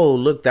like, oh,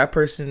 look, that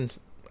person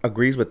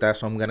agrees with that,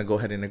 so I'm gonna go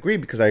ahead and agree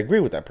because I agree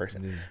with that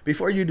person. Yeah.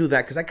 Before you do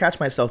that, because I catch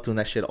myself doing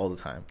that shit all the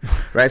time,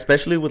 right?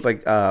 Especially with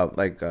like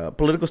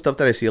political stuff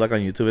that I see like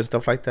on YouTube and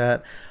stuff like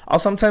that. I'll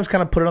sometimes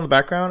kind of put it on the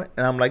background,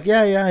 and I'm like,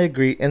 yeah, I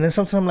agree. And then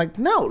sometimes I'm like,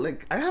 no,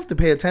 like I have to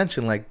pay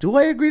attention. Like, do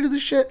I agree to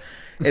this shit?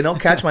 And I'll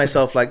catch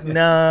myself like,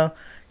 nah,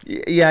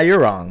 yeah, you're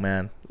wrong,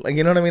 man. Like,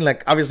 you know what I mean?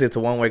 Like, obviously it's a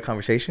one-way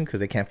conversation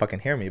because they can't fucking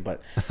hear me,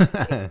 but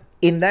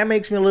and that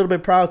makes me a little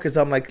bit proud because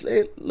I'm like,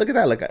 hey, look at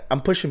that. Like,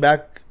 I'm pushing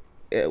back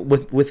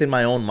within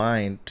my own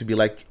mind to be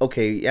like,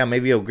 okay, yeah,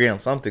 maybe I'll agree on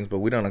some things, but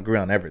we don't agree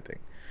on everything,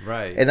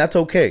 right? And that's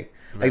okay.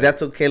 Right. Like,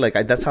 that's okay. Like,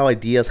 that's how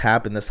ideas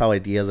happen. That's how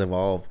ideas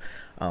evolve.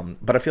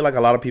 But I feel like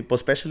a lot of people,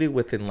 especially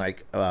within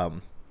like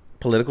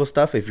political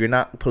stuff, if you're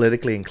not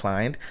politically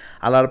inclined,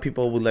 a lot of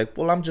people would like,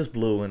 well, I'm just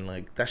blue, and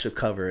like that should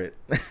cover it.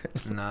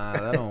 Nah,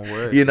 that don't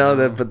work. You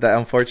know, but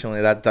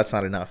unfortunately that's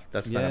not enough.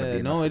 That's not gonna be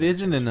enough. No, it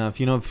isn't enough.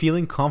 You know,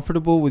 feeling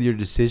comfortable with your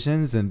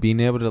decisions and being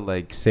able to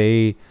like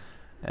say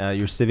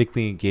you're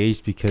civically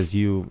engaged because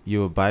you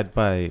abide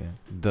by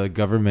the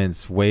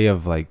government's way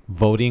of like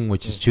voting,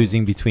 which is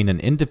choosing between an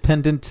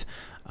independent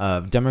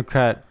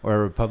Democrat or a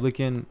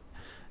Republican.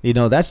 You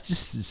know, that's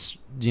just,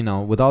 you know,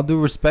 with all due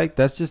respect,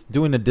 that's just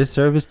doing a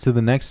disservice to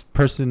the next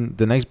person,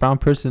 the next brown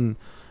person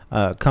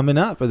coming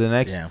up, or the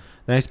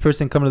next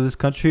person coming to this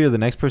country, or the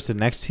next person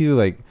next to you.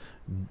 Like,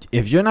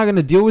 if you're not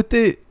gonna deal with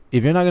it,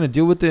 in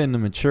a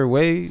mature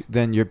way,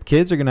 then your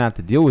kids are gonna have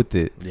to deal with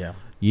it. Yeah.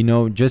 You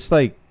know, just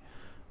like,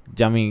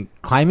 I mean,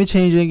 climate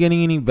change ain't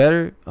getting any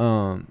better.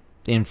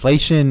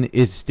 Inflation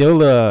is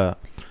still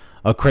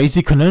a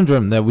crazy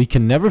conundrum that we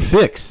can never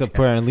fix,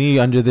 apparently,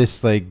 under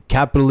this like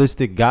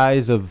capitalistic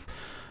guise of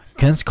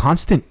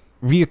constant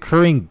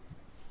reoccurring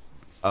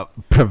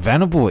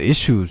preventable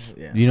issues.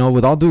 Yeah. You know,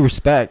 with all due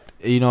respect,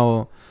 you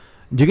know,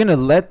 you're gonna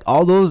let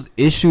all those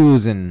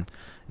issues and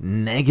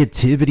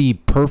negativity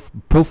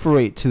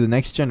perforate to the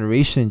next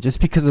generation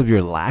just because of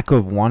your lack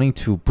of wanting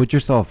to put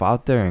yourself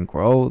out there and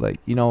grow. Like,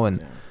 you know,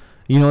 and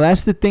you know,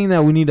 that's the thing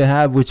that we need to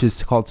have, which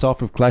is called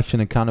self-reflection,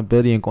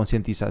 accountability, and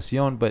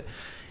concientización. But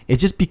it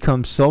just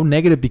becomes so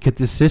negative because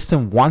the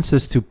system wants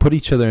us to put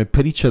each other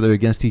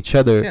against each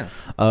other.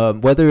 Yeah.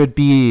 Whether it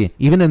be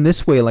even in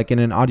this way, like in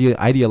an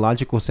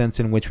ideological sense,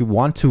 in which we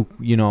want to,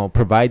 you know,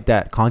 provide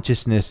that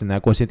consciousness and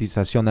that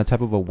concientización, that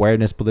type of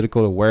awareness,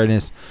 political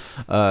awareness,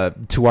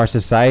 to our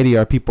society,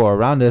 our people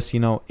around us. You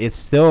know, it's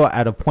still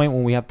at a point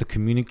when we have to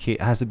communicate.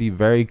 It has to be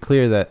very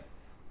clear that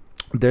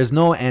there's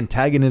no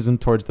antagonism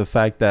towards the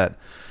fact that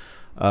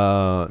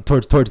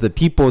towards the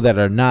people that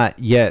are not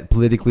yet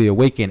politically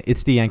awakened.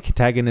 It's the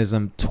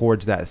antagonism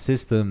towards that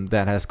system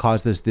that has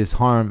caused us this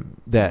harm,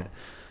 that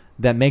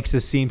makes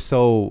us seem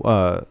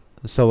so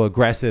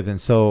aggressive and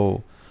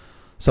so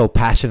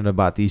passionate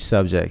about these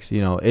subjects.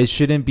 You know, it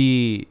shouldn't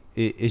be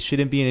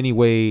in any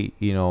way,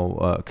 you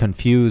know,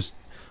 confused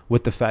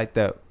with the fact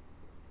that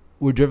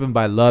we're driven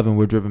by love and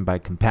we're driven by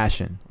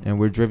compassion and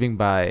we're driven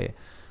by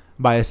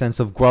a sense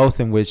of growth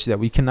in which that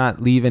we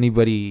cannot leave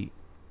anybody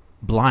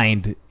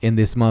blind in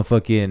this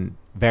motherfucking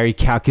very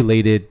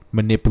calculated,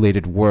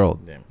 manipulated world.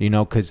 Yeah. You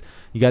know, because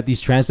you got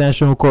these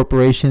transnational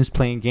corporations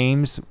playing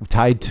games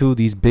tied to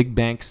these big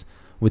banks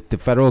with the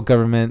federal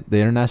government,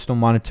 the International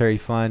Monetary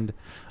Fund,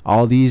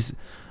 all these,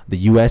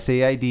 the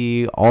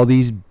USAID, all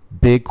these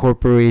big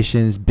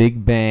corporations,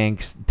 big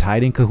banks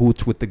tied in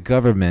cahoots with the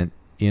government,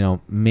 you know,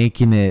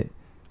 making it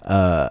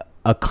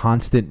a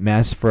constant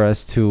mess for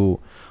us to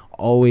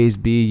always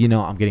be, you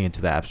know, I'm getting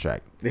into the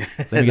abstract.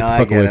 Let me get the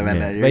fuck away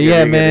from here. But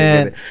yeah,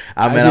 man,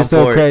 I'm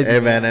so crazy. Hey,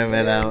 man,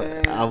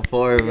 I'm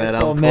for it, man.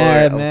 I'm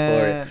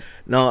for it.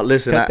 No,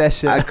 listen,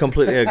 I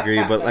completely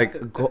agree. But like,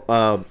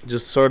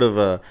 just sort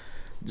of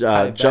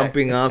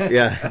jumping off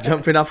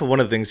of one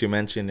of the things you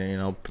mentioned, you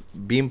know,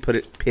 being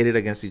pitted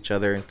against each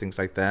other and things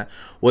like that,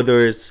 whether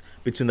it's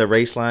between the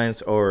race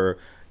lines or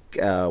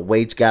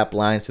wage gap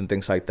lines and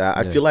things like that.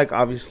 I feel like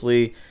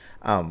obviously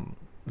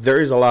there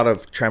is a lot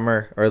of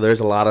tremor, or there's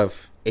a lot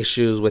of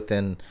issues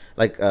within,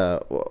 like,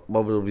 what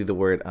would be the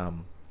word?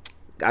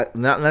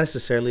 Not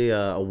necessarily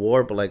a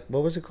war, but like,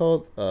 what was it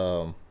called?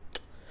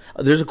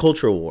 there's a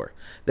cultural war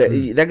that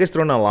gets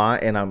thrown a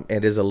lot, and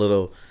it is a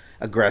little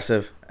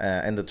aggressive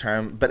in the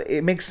term, but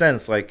it makes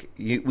sense. Like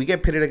we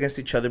get pitted against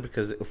each other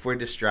because if we're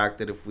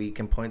distracted, if we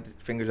can point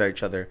fingers at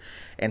each other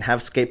and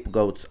have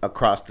scapegoats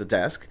across the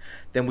desk,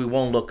 then we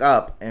won't look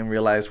up and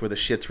realize where the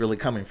shit's really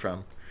coming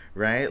from,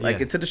 right?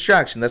 Like it's a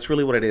distraction. That's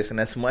really what it is.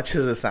 And as much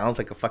as it sounds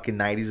like a fucking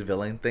 90s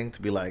villain thing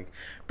to be like,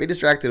 be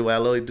distracted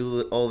while I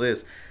do all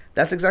this,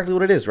 that's exactly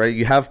what it is, right?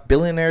 You have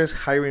billionaires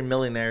hiring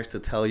millionaires to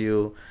tell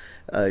you,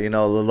 the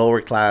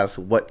lower class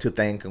what to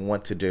think and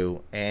what to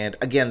do. And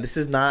again, this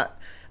is not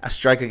a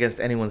strike against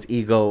anyone's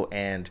ego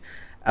and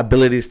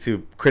abilities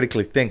to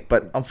critically think,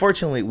 but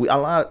unfortunately, a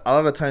lot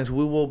of times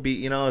we will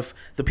be, if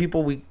the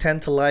people we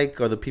tend to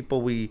like or the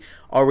people we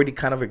already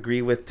kind of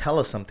agree with tell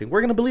us something, we're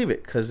gonna believe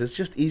it because it's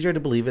just easier to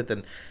believe it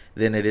than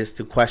it is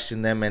to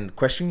question them and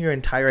question your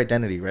entire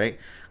identity, right?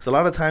 So a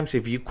lot of times,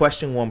 if you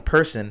question one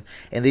person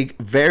and they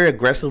very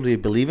aggressively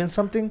believe in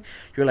something,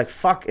 you're like,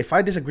 fuck, if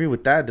I disagree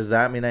with that, does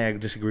that mean I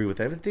disagree with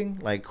everything?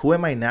 Like, who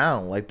am I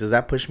now? Like, does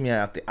that push me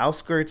out the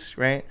outskirts,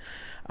 right?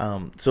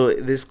 So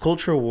this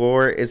cultural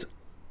war is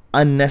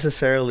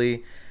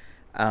unnecessarily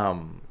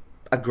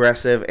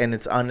aggressive, and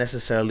it's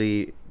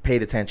unnecessarily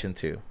paid attention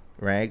to,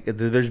 right?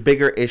 There's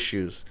bigger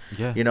issues.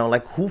 Yeah.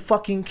 Like, who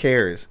fucking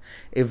cares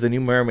if the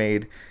new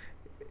mermaid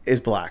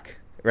is black,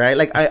 right?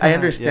 Like, I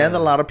understand that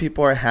a lot of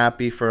people are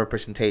happy for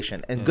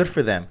representation, and good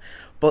for them.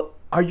 But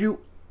are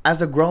you,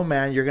 as a grown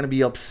man, you're going to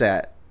be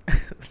upset?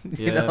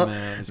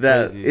 Man, it's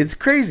that crazy. It's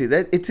crazy.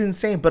 That it's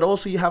insane. But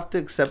also, you have to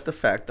accept the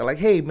fact that, like,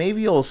 hey,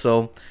 maybe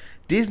also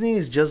Disney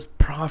is just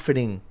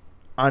profiting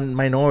on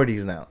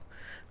minorities now.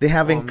 They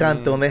have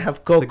Encanto and they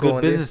have Coco. It's a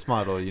good business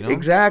model,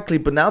 Exactly.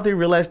 But now they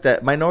realize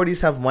that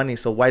minorities have money,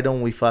 so why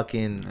don't we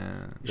fucking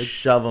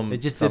shove them? They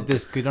just did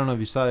this. I don't know if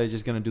you saw. They're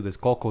just gonna do this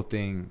Coco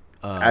thing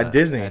at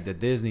Disney. At the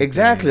Disney.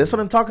 Exactly. Thing. That's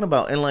what I'm talking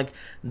about. And like,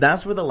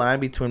 that's where the line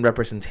between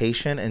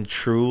representation and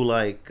true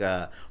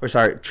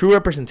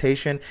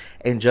representation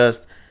and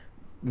just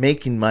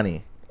making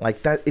money.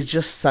 Like, that is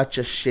just such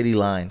a shitty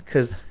line.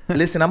 Because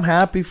listen, I'm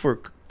happy for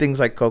things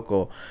like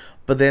Coco,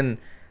 but then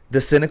the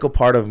cynical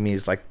part of me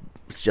is like,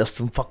 it's just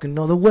some fucking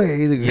other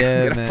way to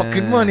get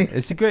fucking money.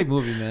 It's a great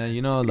movie, man.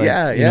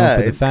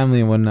 For the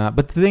family and whatnot.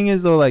 But the thing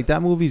is, though, like,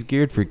 that movie's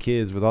geared for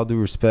kids, with all due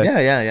respect.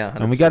 Yeah.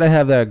 100%. And we gotta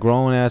have that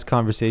grown ass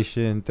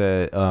conversation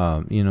that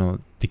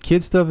the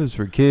kid stuff is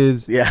for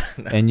kids. Yeah.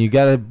 And you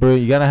gotta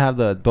have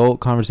the adult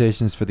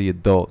conversations for the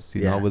adults.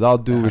 You know, with all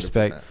due 100%.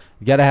 Respect,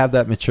 you gotta have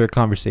that mature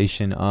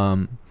conversation.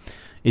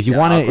 If you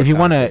want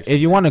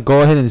to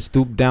go ahead and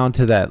stoop down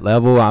to that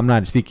level, I'm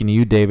not speaking to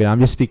you, David. I'm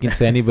just speaking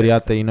to anybody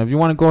out there. If you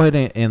want to go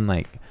ahead and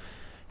like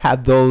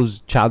have those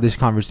childish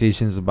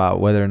conversations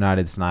about whether or not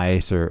it's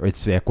nice or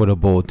it's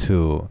equitable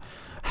to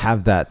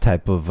have that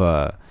type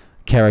of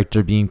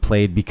character being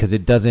played because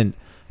it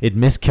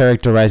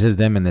mischaracterizes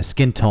them in the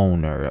skin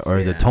tone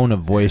or the tone of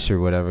voice or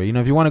whatever.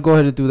 If you want to go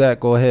ahead and do that,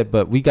 go ahead.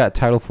 But we got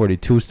Title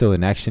 42 still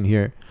in action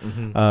here,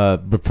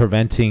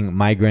 preventing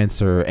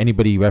migrants or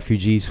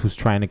refugees who's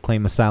trying to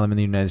claim asylum in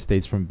the United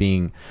States from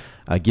being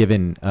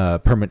given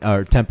permanent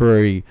or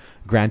temporary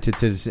granted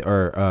citizen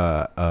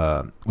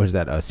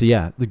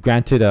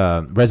granted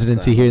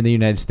residency here in the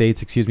United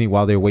States.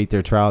 While they wait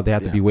their trial, they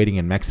have to be waiting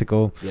in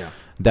Mexico. Yeah,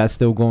 that's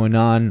still going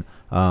on.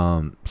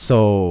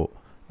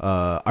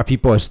 Our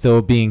people are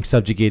still being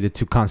subjugated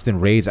to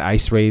constant raids,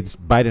 ICE raids.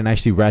 Biden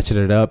actually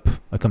ratcheted up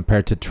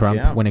compared to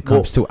Trump when it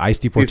comes to ICE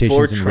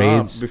deportations and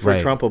raids. Before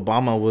Trump,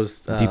 Obama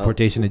was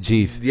deportation of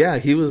chief. Yeah,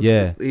 he was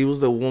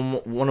the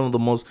one of the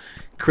most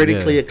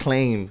critically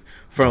acclaimed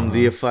from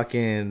the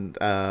fucking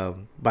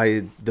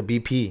by the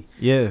BP.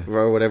 Yeah,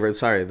 or whatever.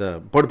 Sorry, the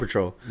Border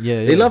Patrol.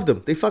 Yeah, they loved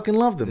him. They fucking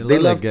loved him. They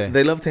loved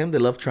him. They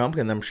loved Trump,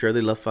 and I'm sure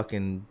they love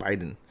fucking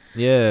Biden.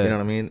 Yeah, you know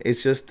what I mean.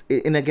 It's just,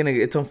 and again,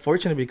 it's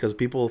unfortunate because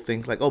people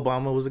think like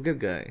Obama was a good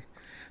guy,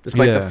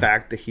 despite the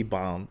fact that he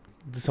bombed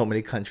so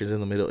many countries in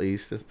the Middle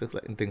East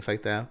and things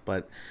like that.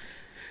 But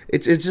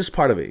it's just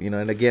part of it,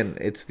 And again,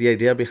 it's the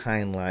idea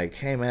behind like,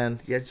 hey man,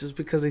 just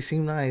because they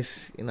seem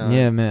nice,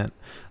 Yeah, man.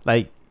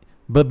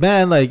 But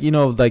man, like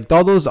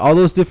all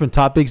those different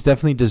topics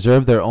definitely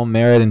deserve their own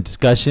merit and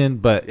discussion.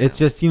 But it's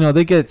just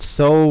they get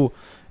so,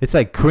 it's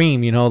like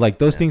cream, like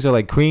those things are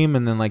like cream,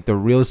 and then like the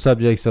real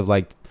subjects of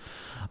like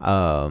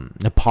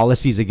the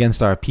policies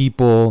against our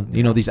people,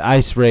 these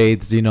ICE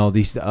raids,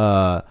 these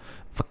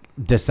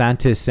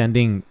DeSantis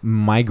sending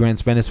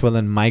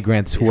Venezuelan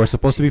migrants who are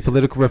supposed to be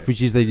political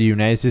refugees that the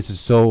United States is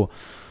so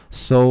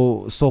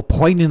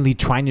poignantly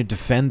trying to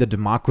defend the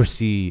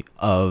democracy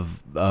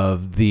of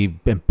the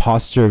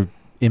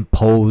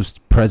imposed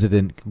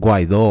President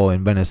Guaido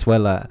in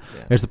Venezuela.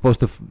 They're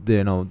supposed to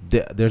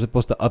they're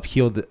supposed to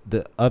uphold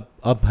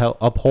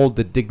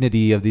the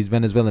dignity of these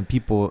Venezuelan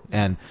people,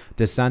 and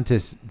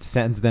DeSantis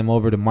sends them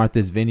over to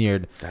Martha's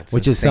Vineyard. That's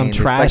which insane. Is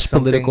some trash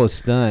political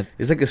stunt.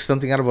 It's like it's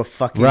something out of a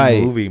fucking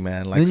movie,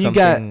 man. Like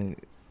something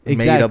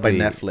made up by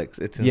Netflix.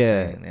 It's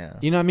insane.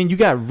 You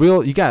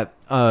got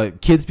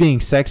kids being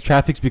sex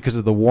trafficked because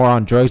of the war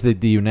on drugs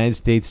that the United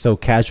States so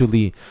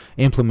casually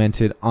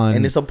implemented on,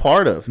 and it's a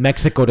part of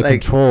Mexico to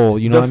control.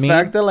 You know what I mean? The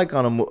fact that like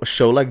on a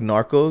show like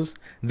Narcos,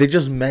 they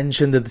just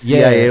mentioned that the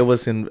CIA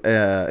was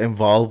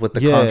involved with the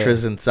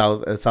Contras in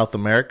South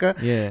America.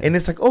 Yeah. And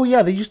it's like, oh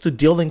yeah, they used to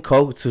deal in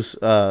coke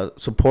to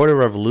support a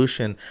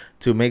revolution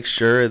to make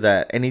sure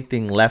that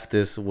anything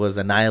leftist was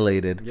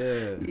annihilated. Yeah.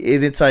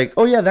 And it's like,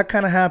 oh yeah, that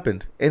kind of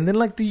happened. And then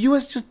like the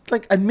US just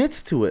like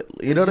admits to it.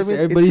 You know what I mean?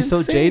 Everybody's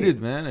so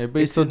jaded, man.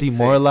 Everybody's so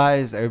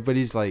demoralized.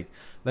 Everybody's like,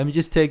 let me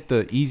just take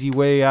the easy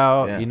way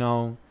out, you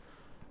know.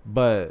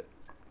 But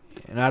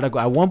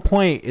at one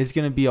point it's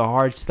gonna be a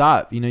hard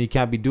stop. You know, you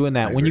can't be doing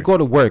that when you go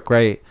to work,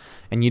 right?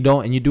 And you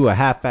do a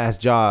half-assed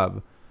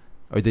job,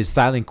 or this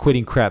silent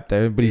quitting crap that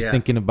everybody's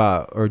thinking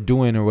about or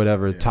doing or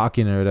whatever,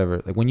 talking or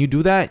whatever. Like when you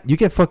do that, you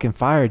get fucking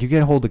fired. You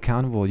get held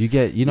accountable. You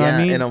get, you know what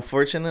I mean? And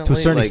unfortunately, to a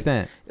certain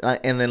extent,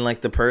 and then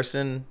like the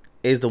person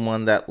is the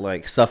one that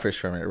like suffers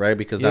from it, right?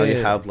 Because now you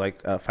have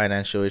like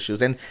financial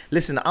issues. And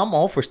listen, I'm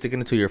all for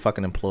sticking to your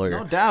fucking employer,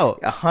 no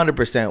doubt,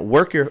 100%.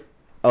 Work your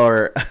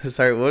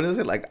sorry, what is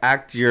it? Like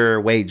act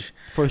your wage.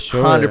 For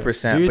sure.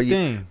 100%.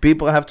 But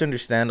people have to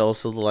understand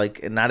also,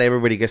 like, not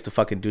everybody gets to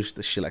fucking do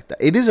shit like that.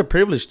 It is a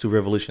privilege to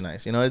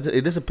revolutionize. You know,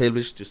 it is a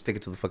privilege to stick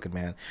it to the fucking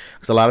man.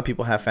 Because a lot of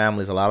people have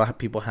families. A lot of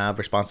people have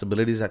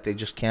responsibilities that they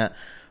just can't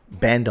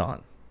bend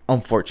on,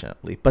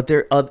 unfortunately. But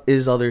there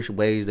is other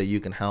ways that you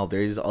can help.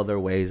 There is other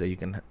ways that you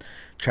can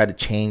try to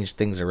change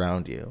things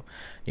around you.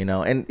 You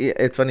know, and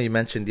it's funny you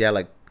mentioned,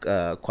 like,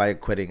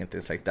 quiet quitting and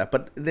things like that.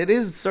 But it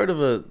is sort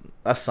of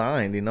a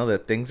sign, you know,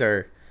 that things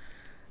are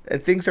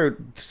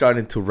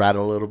starting to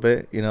rattle a little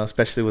bit, you know,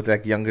 especially with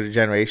like younger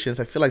generations.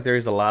 I feel like there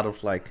is a lot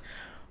of like,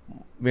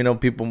 you know,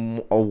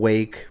 people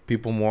awake,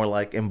 people more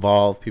like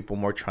involved, people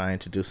more trying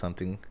to do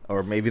something,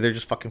 or maybe they're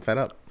just fucking fed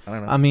up. I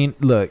don't know. I mean,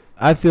 look,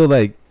 I feel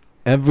like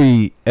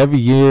every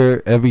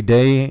year, every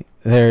day,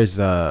 there's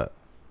a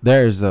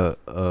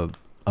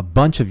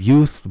bunch of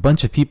youth, a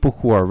bunch of people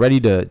who are ready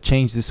to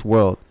change this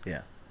world.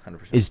 Yeah,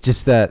 100%. It's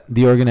just that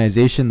the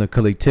organization, the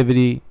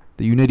collectivity,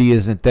 the unity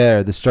isn't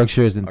there. The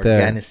structure isn't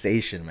there.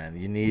 Organization, man.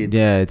 You need.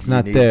 Yeah, it's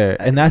not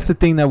there. And that's the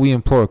thing that we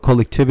implore: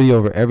 collectivity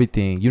over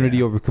everything,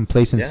 unity over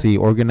complacency,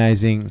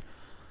 organizing.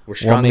 We're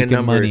strong in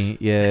numbers. Money.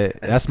 Yeah,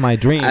 that's my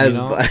dream. You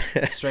know?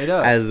 Straight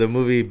up. As the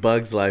movie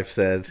Bugs Life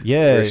said.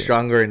 Yeah, we're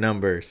stronger in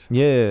numbers.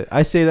 Yeah,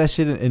 I say that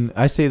shit, and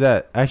I say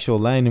that actual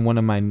line in one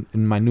of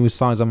my newest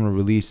songs I'm gonna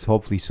release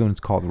hopefully soon. It's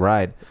called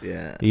Ride.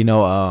 Yeah. You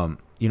know,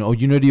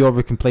 unity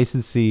over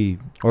complacency,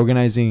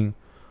 organizing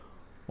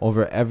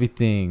over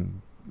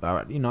everything.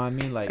 You know what I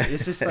mean? Like,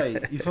 it's just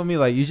like, you feel me?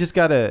 Like, you just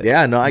gotta.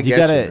 Yeah, no, I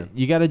get you.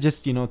 You gotta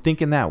just, you know,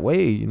 think in that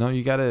way. You know,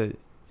 you gotta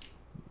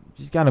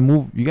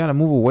move. You gotta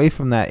move away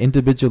from that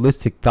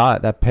individualistic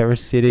thought, that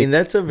parasitic. And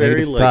that's a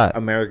very like thought.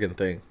 American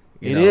thing.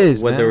 It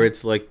is, whether man.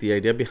 It's like the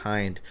idea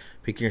behind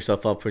picking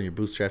yourself up from your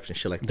bootstraps and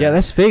shit like that. Yeah,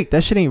 that's fake.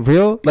 That shit ain't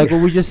real. Like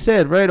what we just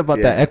said, right?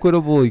 About that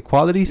equitable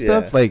equality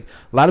stuff. Yeah. Like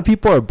a lot of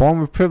people are born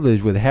with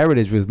privilege, with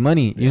heritage, with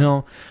money. You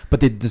know,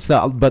 but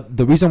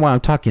the reason why I'm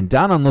talking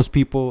down on those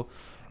people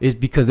is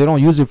because they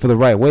don't use it for the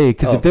right way.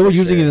 Because if they were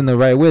using it in the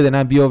right way, then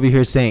I'd be over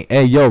here saying,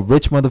 hey, yo,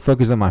 rich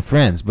motherfuckers are my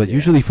friends. But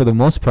usually, for the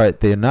most part,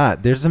 they're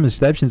not. There's some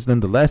exceptions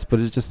nonetheless, but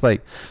it's just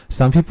like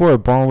some people are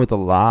born with a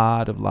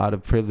lot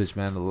of privilege,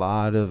 man. A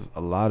lot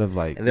of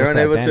like, and they're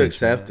unable to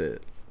accept man?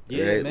 It.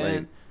 Yeah, right?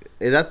 man.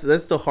 Like,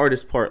 that's the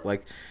hardest part.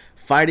 Like,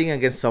 fighting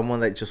against someone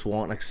that just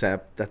won't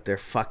accept that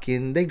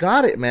they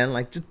got it, man.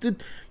 Like, just,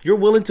 dude, you're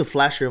willing to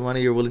flash your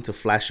money, you're willing to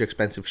flash your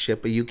expensive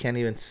shit, but you can't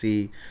even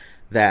see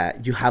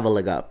that you have a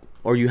leg up.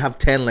 Or you have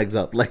 10 legs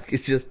up. Like,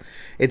 it's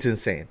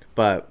insane.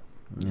 But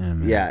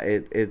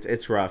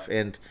it's rough.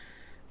 And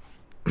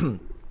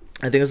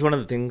I think it's one of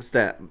the things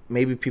that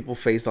maybe people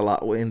face a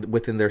lot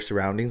within their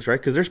surroundings,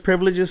 right? Because there's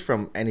privileges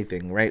from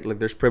anything, right? Like,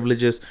 there's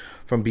privileges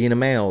from being a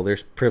male.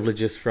 There's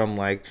privileges from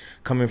like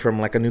coming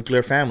from like a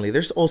nuclear family.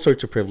 There's all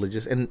sorts of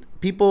privileges. And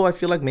people, I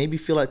feel like, maybe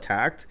feel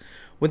attacked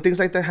when things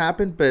like that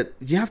happen. But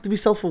you have to be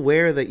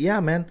self-aware that, yeah,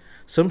 man,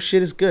 some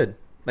shit is good.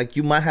 Like,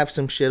 you might have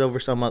some shit over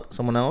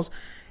someone else.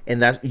 And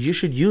that you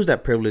should use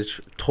that privilege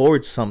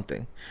towards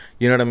something.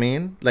 You know what I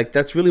mean? Like,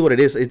 that's really what it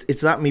is.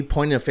 It's not me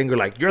pointing a finger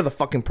like, you're the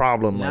fucking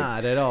problem.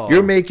 Not like, at all.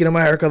 You're making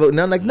America look.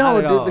 No, like, no,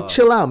 dude, like,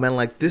 chill out, man.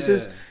 Like, this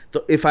is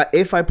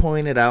if I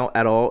point it out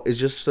at all, it's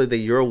just so that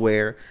you're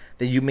aware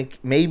that you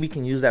maybe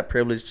can use that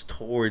privilege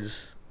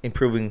towards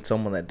improving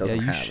someone that doesn't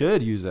have it. You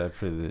should use that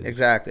privilege.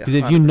 Exactly. Because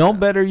if you know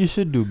better, you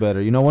should do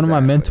better. You know, one of my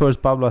mentors,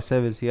 Pablo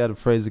Aceves, he had a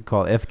phrase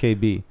called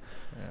FKB.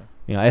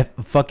 You know,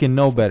 fucking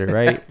know better,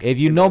 right? If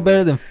you know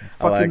better, then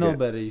fucking know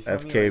better. You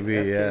FKB,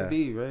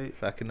 FKB, right?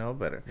 Fucking know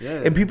better.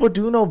 Yeah. And people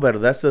do know better.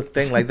 That's the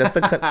thing. Like, that's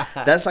the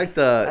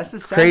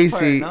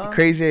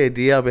crazy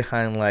idea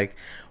behind, like,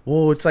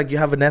 whoa, it's like you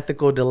have an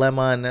ethical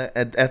dilemma and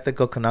an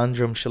ethical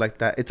conundrum, shit like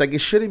that. It's like, it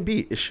shouldn't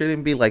be. It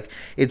shouldn't be like,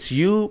 it's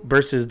you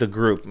versus the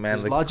group, man.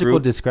 There's like, logical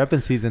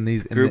discrepancies in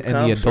these in the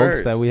adults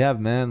first. That we have,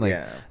 man.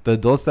 Like the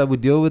adults that we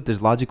deal with,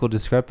 there's logical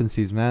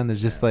discrepancies, man.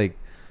 There's just like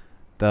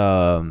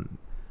the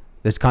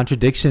there's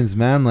contradictions,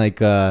 man. Like,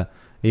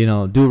 you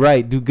know, do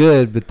right, do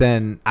good, but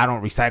then I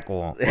don't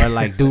recycle. Or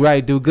like, do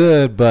right, do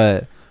good,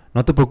 but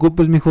no te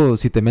preocupes, mijo.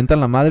 Si te mentan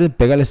la madre,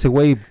 pégale ese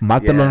güey,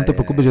 mátalo, no te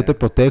preocupes, yo te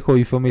protejo.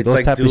 You feel me? It's Those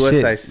like type do of as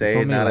shit. I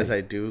say, not like, as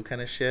I do,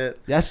 kind of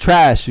shit. That's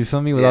trash. You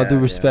feel me? With all due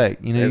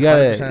respect, you know, you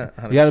gotta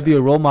 100%. you gotta be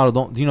a role model.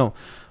 Don't you know?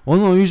 One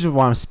of the reasons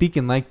why I'm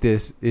speaking like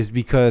this is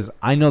because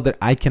I know that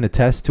I can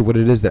attest to what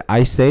it is that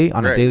I say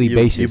on a daily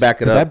basis. You back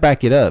it up. Because I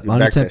back it up, You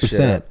back that 110%. shit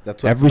up.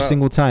 That's what every it's about.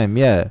 single time,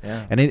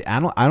 yeah. And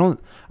I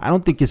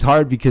don't think it's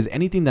hard because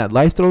anything that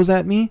life throws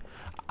at me,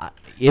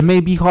 it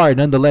may be hard.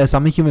 Nonetheless,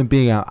 I'm a human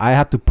being. I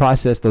have to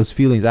process those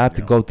feelings. I have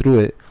to go through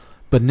it.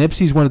 But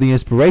Nipsey's one of the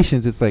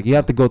inspirations. It's like you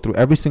have to go through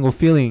every single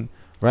feeling,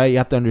 right? You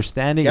have to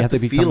understand it. You have to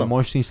become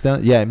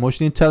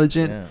emotionally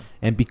intelligent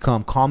and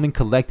become calm and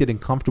collected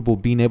and comfortable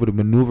being able to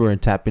maneuver and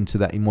tap into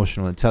that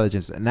emotional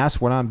intelligence. And that's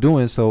what I'm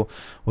doing. So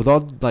with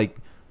all, like,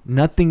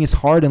 nothing is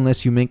hard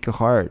unless you make it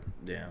hard.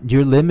 Yeah.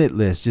 You're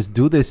limitless. Just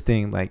do this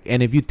thing. Like,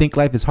 and if you think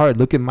life is hard,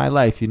 look at my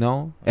life, you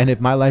know? And if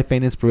my life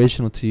ain't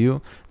inspirational to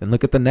you, then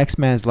look at the next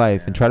man's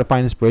life and try to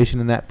find inspiration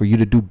in that for you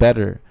to do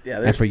better.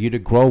 And for you to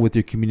grow with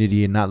your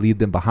community and not leave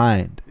them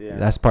behind.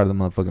 That's part of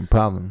the motherfucking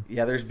problem.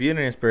 Yeah, there's beauty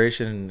and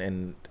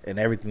inspiration in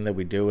everything that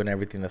we do and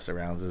everything that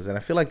surrounds us. And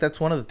I feel like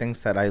that's one of the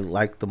things that I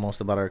like the most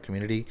about our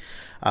community,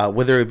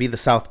 whether it be the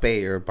South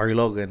Bay or Barrio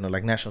Logan or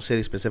like National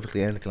City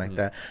specifically, anything like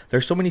that.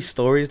 There's so many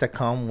stories that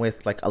come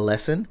with like a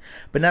lesson,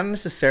 but not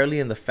necessarily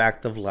in the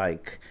fact of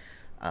like,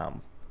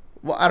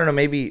 well, I don't know,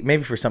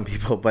 maybe for some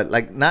people, but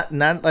like not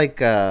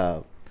like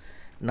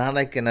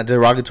in a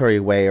derogatory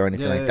way or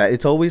anything like that.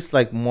 It's always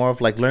like more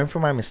of like learn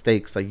from my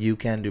mistakes. Like you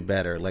can do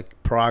better,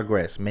 like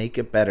progress, make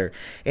it better.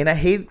 And I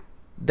hate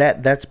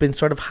that's been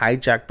sort of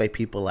hijacked by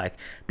people like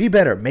be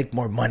better, make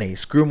more money,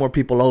 screw more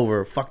people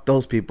over, fuck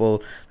those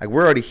people, like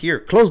we're already here,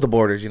 close the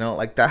borders, you know,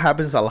 like that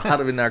happens a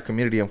lot of in our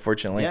community,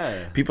 unfortunately.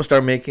 People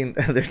start making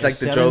there's like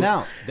the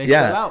joke they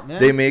sell out, man.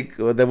 They make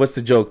what's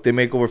the joke, they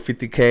make over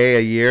 50K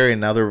a year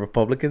and now they're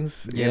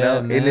Republicans, you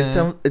know, man.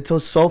 And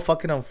it's so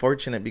fucking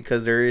unfortunate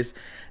because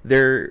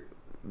there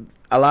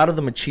a lot of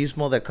the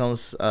machismo that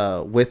comes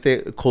with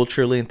it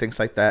culturally and things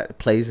like that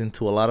plays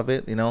into a lot of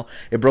it, you know.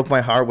 It broke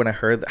my heart when I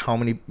heard how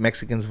many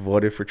Mexicans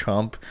voted for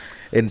Trump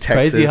in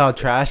Texas. Crazy how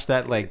trash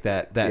that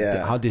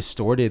how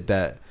distorted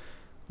that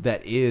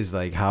is,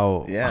 like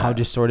how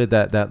distorted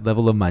that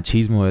level of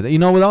machismo is. You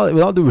know, with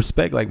all due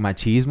respect, like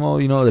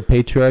machismo, you know, the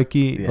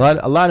patriarchy,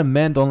 a lot of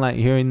men don't like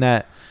hearing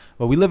that,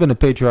 but we live in a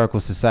patriarchal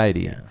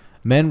society.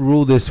 Men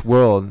rule this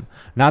world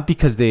not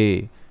because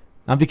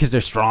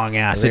they're strong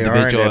ass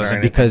individuals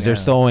and because they're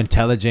so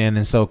intelligent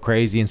and so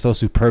crazy and so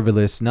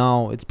superfluous.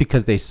 No, it's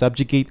because they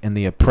subjugate and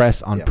they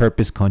oppress on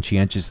purpose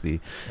conscientiously.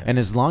 And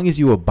as long as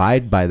you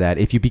abide by that,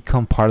 if you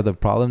become part of the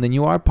problem, then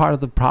you are part of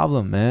the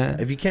problem,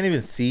 man. If you can't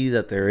even see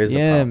that there is a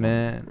problem,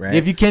 man. Right?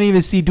 If you can't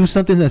even do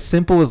something as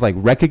simple as like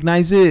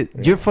recognize it,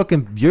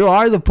 you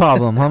are the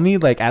problem,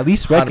 homie. Like at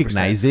least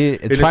recognize 100%.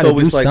 It and try to do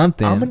like,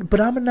 something.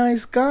 I'm a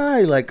nice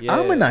guy. Like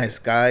I'm a nice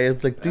guy.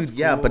 It's like, dude,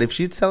 cool. But if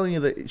she's telling you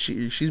that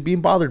she's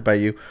being bothered by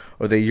you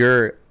or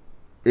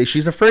that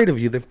she's afraid of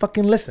you, then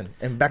fucking listen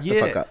and back the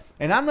fuck up.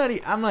 And I'm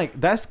like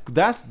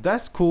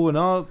that's cool and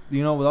all,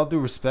 you know, with all due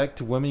respect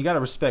to women, you gotta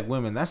respect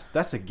women.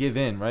 That's a give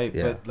in, right?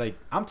 But like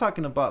I'm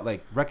talking about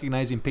like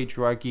recognizing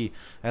patriarchy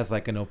as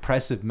like an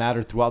oppressive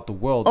matter throughout the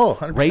world.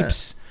 100%.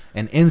 Rapes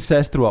and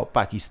incest throughout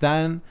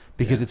Pakistan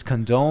because it's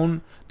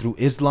condoned through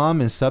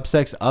Islam and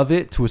subsects of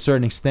it to a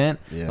certain extent.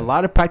 A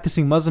lot of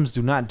practicing Muslims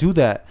do not do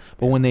that,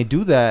 but when they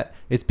do that,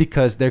 it's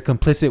because they're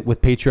complicit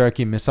with patriarchy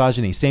and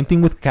misogyny. Same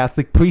thing with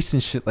Catholic priests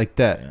and shit like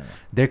that.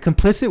 They're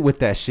complicit with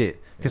that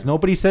shit because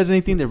nobody says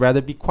anything. They'd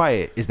rather be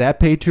quiet. Is that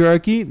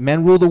patriarchy?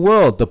 Men rule the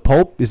world. The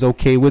Pope is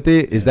okay with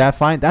it. Is that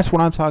fine? That's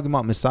what I'm talking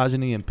about,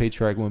 misogyny and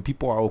patriarchy, when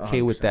people are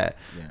okay with that,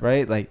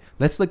 right? Like,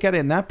 let's look at it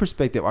in that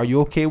perspective. Are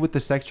you okay with the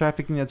sex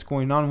trafficking that's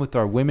going on with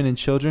our women and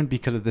children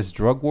because of this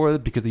drug war,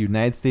 because the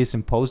United States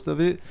imposed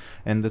of it,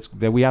 and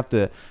that we have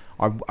to,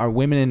 our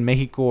women in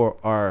Mexico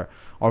are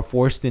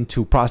forced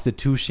into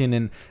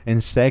prostitution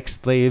and sex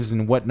slaves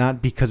and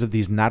whatnot because of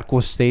these narco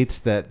states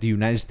that the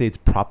United States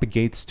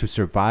propagates to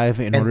survive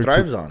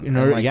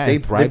they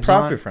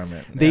profit from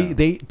it.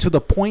 They to the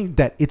point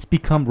that it's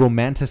become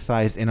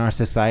romanticized in our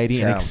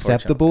society and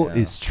acceptable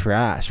is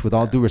trash, with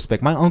all due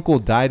respect. My uncle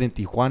died in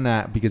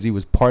Tijuana because he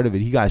was part of it.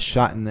 He got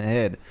shot in the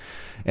head.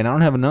 And I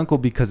don't have an uncle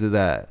because of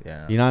that.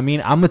 You know what I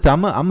mean?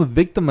 I'm a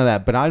victim of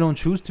that, but I don't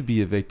choose to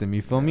be a victim.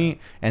 You feel me?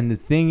 And the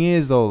thing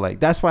is, though, like,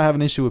 that's why I have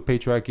an issue with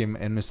patriarchy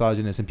and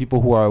misogynists and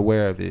people who are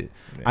aware of it.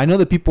 I know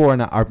that people are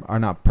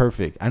not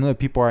perfect. I know that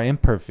people are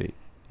imperfect.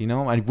 You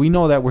know, and we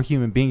know that we're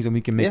human beings and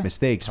we can make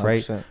mistakes,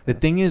 right? The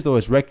thing is, though,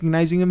 is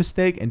recognizing a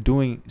mistake and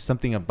doing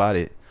something about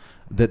it.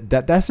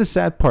 That's the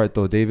sad part,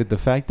 though, David. The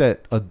fact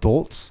that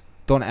adults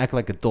don't act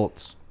like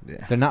adults.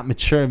 They're not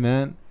mature,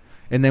 man.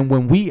 And then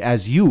when we,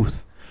 as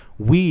youth,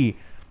 we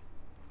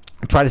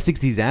try to seek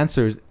these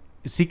answers,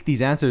 seek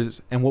these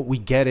answers, and what we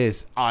get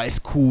is, it's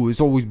cool.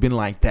 It's always been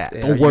like that.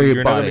 Don't worry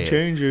about it.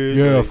 Change it.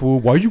 Yeah, like, fool.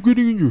 Why are you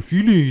getting in your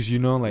feelings? You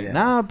know, like,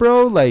 nah,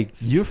 bro. Like,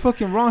 you're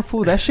fucking wrong,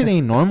 fool. That shit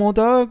ain't normal,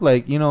 dog.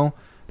 Like, you know,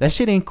 that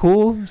shit ain't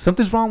cool.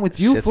 Something's wrong with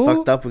you, shit's fool.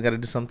 Fucked up. We gotta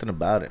do something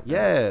about it. Man.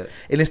 Yeah.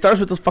 And it starts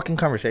with those fucking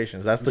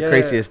conversations. That's the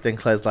craziest thing.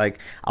 Cause like,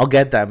 I'll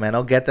get that, man.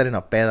 I'll get that in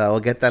a peda. I'll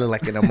get that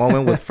in a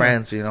moment with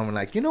friends. You know, I'm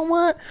like, you know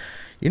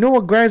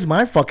what grinds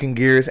my fucking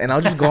gears? And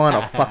I'll just go on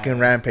a fucking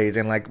rampage.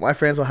 And like, my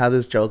friends will have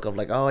this joke of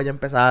like, oh, ya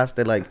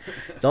empezaste. Like,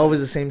 it's always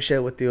the same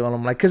shit with you. And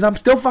I'm like, cause I'm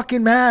still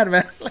fucking mad,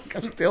 man. Like,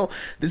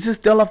 this is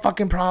still a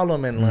fucking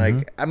problem. And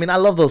like, I mean, I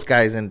love those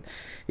guys, and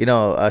you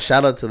know,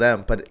 shout out to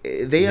them. But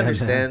they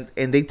understand,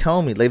 and they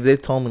tell me,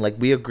 like,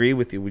 we agree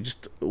with you.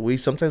 We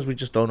sometimes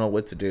just don't know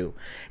what to do.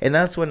 And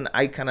that's when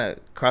I kind of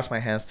cross my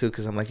hands too,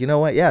 because I'm like, you know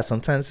what? Yeah,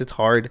 sometimes it's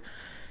hard,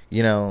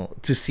 you know,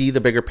 to see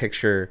the bigger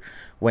picture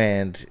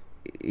when,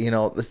 you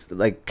know, this,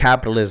 like,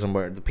 capitalism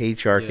or the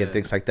patriarchy and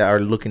things like that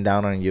are looking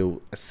down on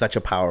you. It's such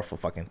a powerful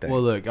fucking thing.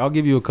 Well, look, I'll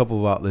give you a couple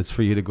of outlets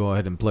for you to go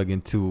ahead and plug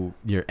into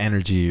your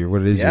energy or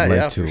what it is you'd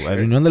like to. Sure. At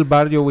Unión del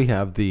Barrio, we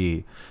have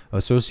the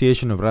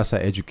Association of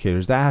Raza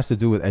Educators. That has to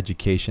do with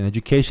education.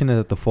 Education is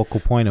at the focal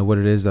point of what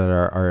it is that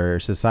our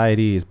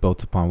society is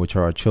built upon, which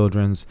are our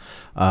children's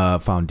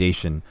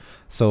foundation.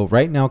 So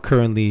right now,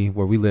 currently,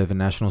 where we live in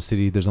National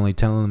City, there's only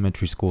 10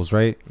 elementary schools,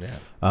 right?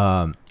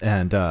 Yeah.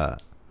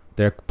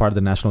 They're part of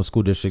the National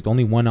School District.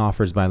 Only one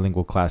offers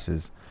bilingual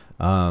classes.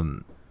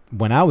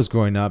 When I was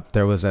growing up,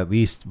 there was at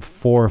least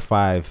 4 or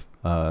 5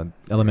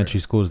 elementary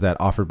schools that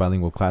offered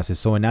bilingual classes.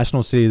 So in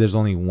National City, there's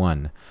only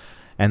one.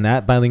 And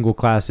that bilingual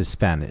class is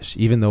Spanish,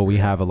 even though we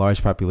have a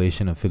large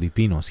population of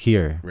Filipinos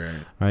here.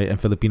 Right? And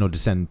Filipino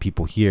descendant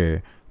people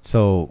here.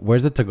 So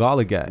where's the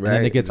Tagalog at? And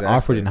then it gets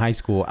offered in high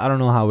school. I don't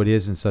know how it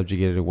is in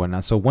subjugated or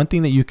whatnot. So one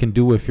thing that you can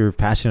do if you're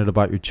passionate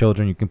about your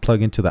children, you can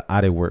plug into the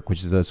ARE work,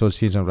 which is the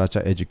Association of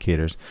Raza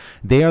Educators.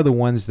 They are the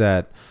ones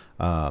that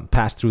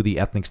passed through the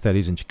ethnic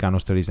studies and Chicano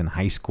studies in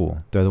high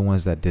school. They're the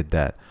ones that did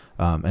that.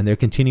 And they're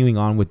continuing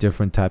on with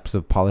different types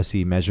of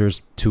policy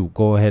measures to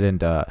go ahead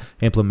and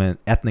implement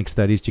ethnic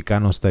studies,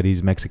 Chicano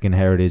studies, Mexican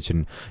heritage,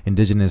 and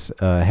indigenous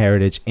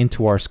heritage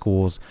into our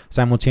schools,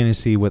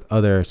 simultaneously with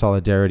other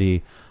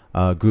solidarity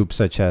groups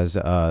such as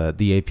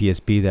the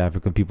APSP, the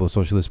African People's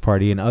Socialist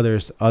Party, and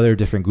other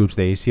different groups,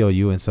 the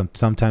ACLU, and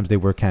sometimes they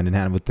work hand in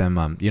hand with them.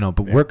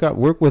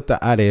 Work with the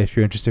ARE if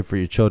you're interested for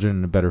your children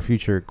in a better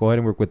future. Go ahead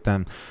and work with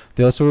them.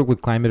 They also work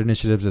with climate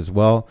initiatives as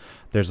well.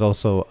 There's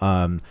also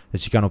the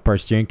Chicano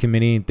Park Steering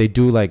Committee. They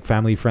do like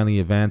family-friendly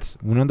events.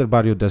 Unión del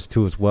Barrio does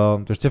too as well.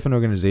 There's different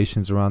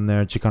organizations around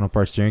there. Chicano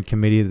Park Steering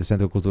Committee, the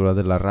Centro Cultural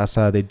de la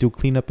Raza. They do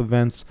cleanup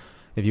events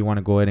if you want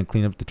to go ahead and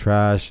clean up the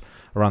trash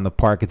around the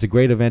park. It's a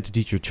great event to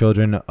teach your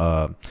children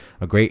a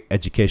great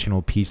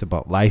educational piece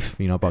about life,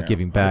 about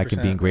giving back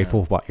and being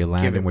grateful about your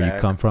land and where you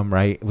come from,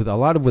 right? With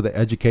an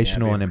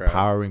educational and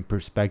empowering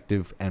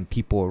perspective and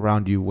people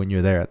around you when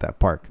you're there at that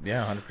park.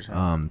 Yeah,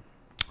 100%.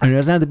 And it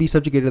doesn't have to be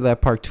subjugated to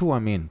that park too. I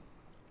mean,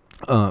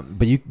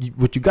 but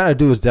what you got to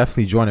do is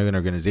definitely join an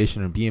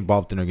organization and be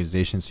involved in an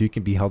organization so you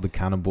can be held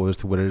accountable as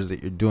to what it is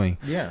that you're doing.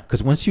 Yeah.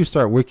 Because once you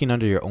start working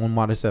under your own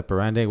modus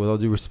operandi, with all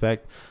due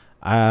respect,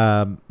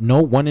 no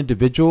one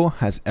individual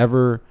has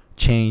ever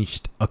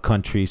changed a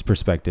country's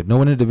perspective. No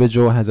one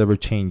individual has ever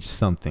changed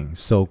something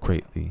so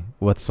greatly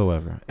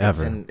whatsoever.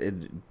 Ever.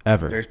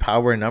 There's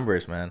power in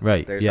numbers, man.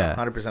 Right. There's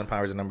 100%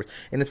 power in numbers.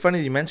 And it's funny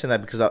that you mentioned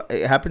that because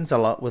it happens a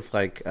lot with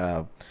like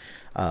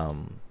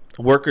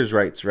workers'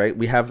 rights, right?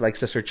 We have like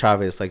Cesar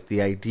Chavez, like the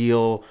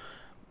ideal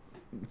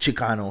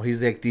Chicano.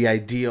 He's like the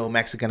ideal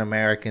Mexican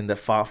American that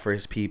fought for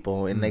his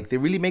people, and like they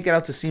really make it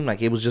out to seem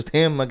like it was just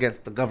him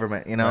against the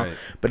government, Right.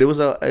 But it was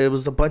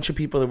a bunch of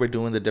people that were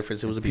doing the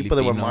difference. It was the people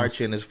that were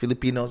marching. It was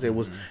Filipinos. It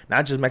was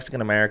not just Mexican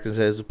Americans.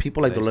 It was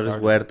people like Dolores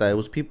Huerta. It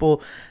was people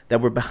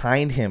that were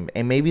behind him,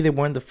 and maybe they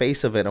weren't the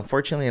face of it.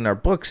 Unfortunately, in our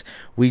books,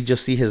 we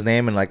just see his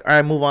name and like, all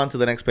right, move on to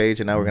the next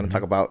page, and now we're gonna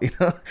talk about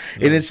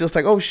and it's just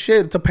like, oh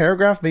shit, it's a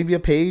paragraph, maybe a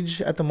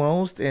page at the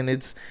most, and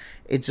it's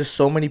just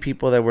so many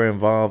people that were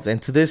involved.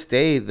 And to this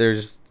day,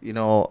 there's,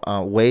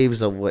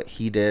 waves of what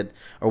he did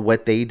or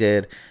what they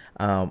did,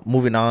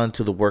 moving on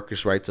to the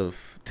workers' rights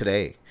of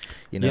today,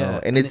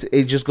 And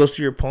it just goes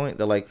to your point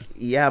that, like,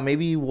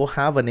 maybe we'll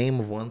have a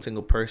name of one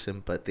single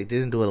person, but they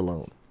didn't do it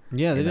alone.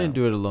 Yeah, they didn't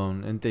do it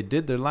alone. And they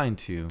did, they're lying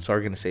to you. It's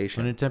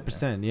organization.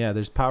 110%. Yeah,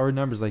 there's power in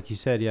numbers, like you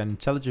said. Yeah, an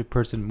intelligent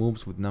person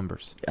moves with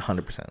numbers.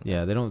 100%.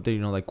 Yeah, they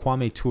like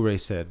Kwame Ture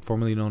said,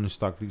 formerly known as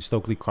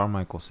Stokely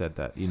Carmichael said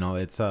that.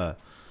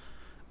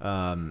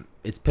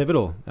 It's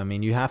pivotal. I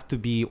mean, you have to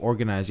be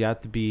organized. You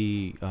have to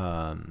be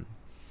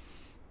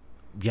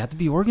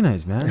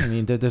organized, man. I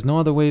mean, there's no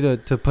other way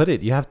to put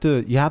it. You have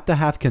to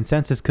have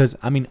consensus, because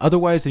I mean,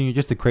 otherwise, then you're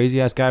just a crazy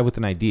ass guy with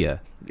an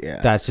idea.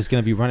 Yeah. That's just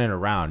gonna be running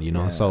around,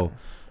 Yeah. So,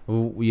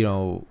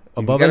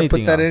 above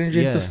anything, put that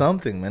energy into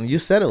something, man. You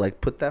said it. Like,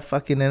 put that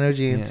fucking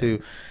energy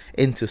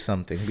into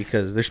something,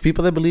 because there's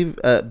people that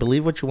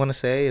believe what you want to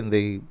say, and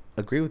they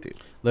agree with you.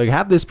 Like,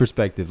 have this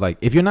perspective. Like,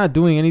 if you're not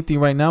doing anything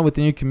right now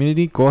within your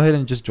community, go ahead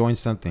and just join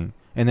something.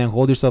 and then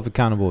hold yourself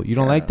accountable. You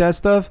don't like that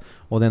stuff?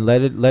 Well, then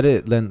let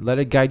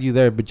it guide you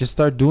there. But just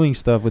start doing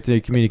stuff with your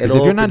community. Because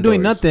if you're not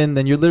doing nothing,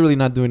 then you're literally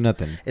not doing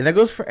nothing. And that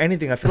goes for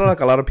anything. I feel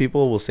like a lot of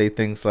people will say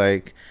things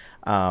like,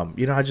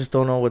 I just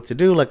don't know what to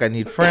do. Like, I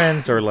need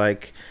friends, or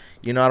like,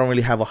 I don't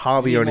really have a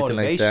hobby or anything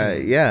like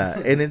that. Yeah.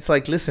 And it's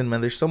like, listen,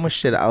 man, there's so much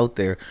shit out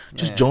there.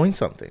 Just join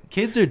something.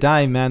 Kids are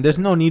dying, man. There's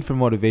no need for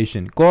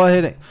motivation. Go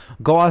ahead.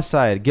 Go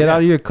outside. Get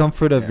out of your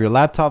comfort of your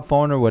laptop,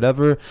 phone, or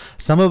whatever.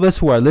 Some of us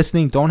who are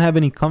listening don't have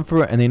any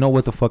comfort, and they know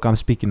what the fuck I'm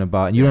speaking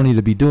about. And you don't need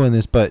to be doing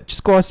this, but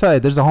just go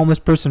outside. There's a homeless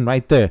person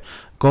right there.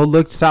 Go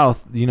look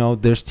south.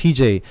 There's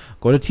TJ.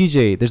 Go to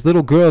TJ. There's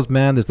little girls,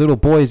 man. There's little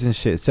boys and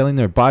shit selling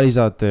their bodies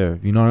out there.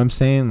 You know what I'm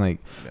saying? Like,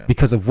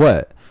 because of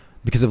what?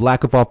 Because of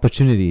lack of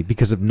opportunity,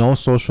 because of no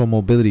social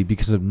mobility,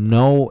 because of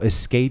no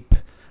escape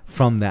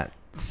from that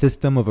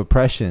system of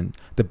oppression.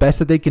 The best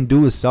that they can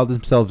do is sell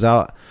themselves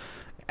out,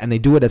 and they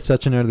do it at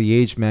such an early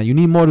age, man. You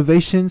need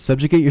motivation,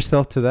 subjugate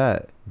yourself to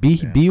that. Be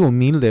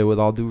humilde, with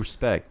all due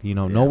respect.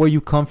 Know where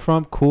you come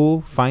from.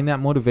 Cool. Find that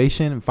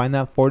motivation and find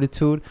that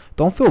fortitude.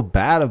 Don't feel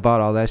bad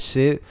about all that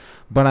shit.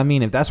 But I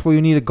mean, if that's where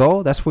you need to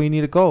go, that's where you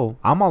need to go.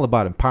 I'm all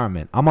about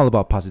empowerment. I'm all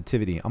about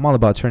positivity. I'm all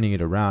about turning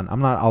it around.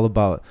 I'm not all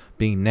about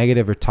being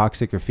negative or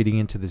toxic or feeding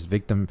into this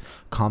victim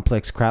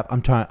complex crap.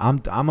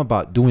 I'm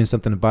about doing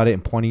something about it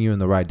and pointing you in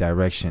the right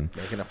direction.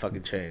 Making a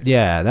fucking change.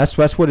 Yeah, that's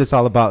what it's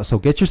all about. So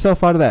get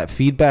yourself out of that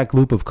feedback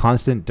loop of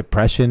constant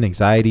depression,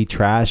 anxiety,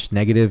 trash,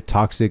 negative,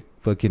 toxic,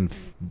 fucking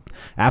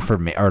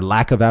or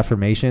lack of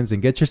affirmations,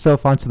 and get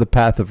yourself onto the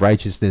path of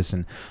righteousness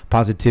and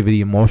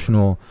positivity,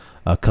 emotional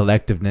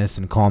collectiveness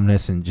and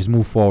calmness, and just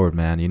move forward,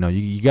 man.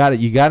 You got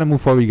to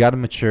move forward. You got to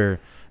mature. And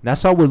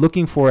that's all we're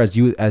looking for as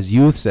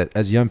youths,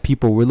 as young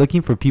people. We're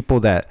looking for people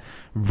that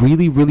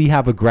really, really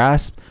have a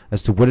grasp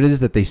as to what it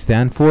is that they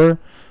stand for,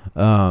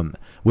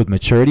 with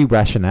maturity,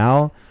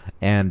 rationale,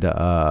 and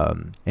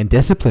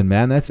discipline,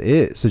 man. That's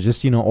it. So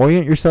just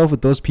orient yourself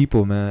with those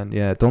people, man.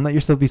 Yeah, don't let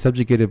yourself be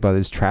subjugated by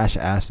this trash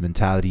ass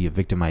mentality of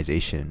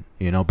victimization,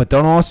 but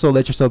don't also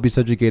let yourself be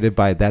subjugated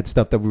by that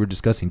stuff that we were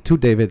discussing too,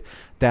 David,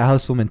 that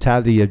hustle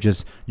mentality of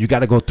just you got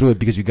to go through it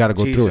because you got to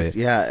go through it.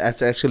 Yeah,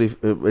 that's actually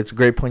it's a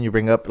great point you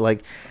bring up.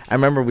 Like, I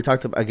remember we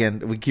talked about, again,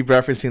 we keep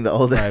referencing the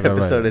old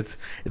episode. Right.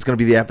 It's gonna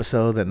be the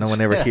episode that no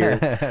one ever hears.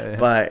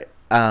 But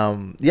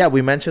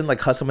we mentioned like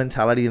hustle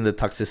mentality and the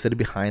toxicity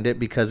behind it,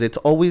 because it's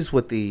always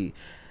with the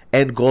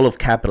end goal of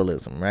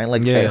capitalism, right?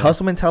 Like,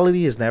 hustle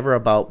mentality is never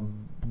about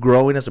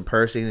growing as a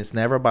person. It's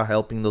never about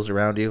helping those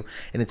around you,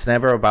 and it's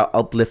never about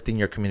uplifting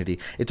your community.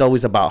 It's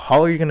always about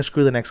how are you gonna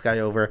screw the next guy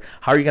over,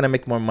 how are you gonna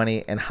make more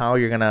money, and how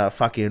you're gonna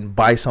fucking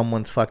buy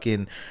someone's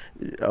fucking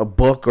a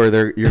book, or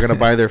you're gonna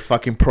buy their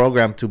fucking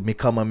program to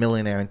become a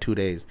millionaire in 2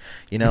 days,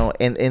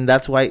 and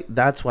that's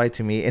why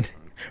to me, and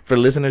for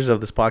listeners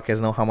of this podcast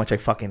know how much I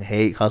fucking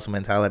hate hustle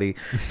mentality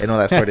and all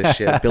that sort of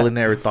shit,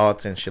 billionaire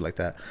thoughts and shit like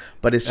that.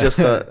 But it's just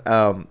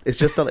it's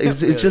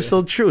just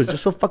so true. It's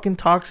just so fucking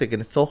toxic,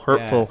 and it's so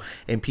hurtful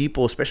in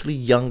people, especially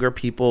younger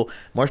people,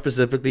 more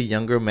specifically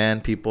younger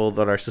people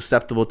that are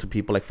susceptible to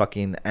people like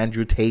fucking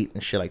Andrew Tate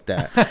and shit like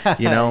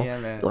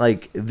that.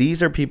 Like,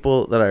 these are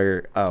people that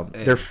are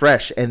they're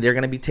fresh, and they're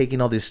gonna be taking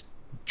all this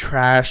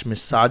trash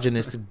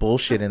misogynistic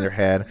bullshit in their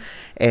head,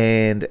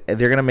 and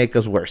they're gonna make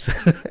us worse.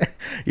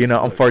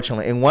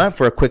 Unfortunately, and one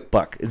for a quick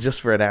buck. It's just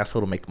for an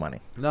asshole to make money.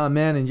 No,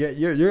 man, and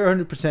you're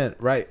 100%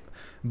 right.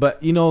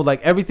 But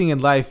like everything in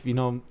life,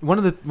 one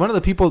of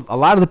the people, a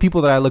lot of the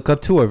people that I look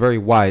up to are very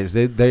wise.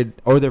 They're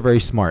very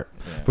smart.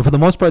 But for the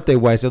most part, they're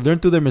wise. They learn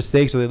through their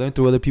mistakes, or they learn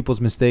through other people's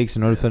mistakes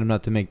in order for them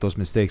not to make those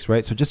mistakes,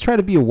 right? So just try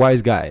to be a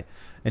wise guy,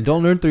 and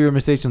don't learn through your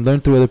mistakes, and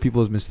learn through other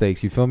people's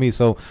mistakes. You feel me?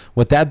 So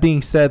with that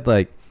being said,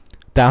 like,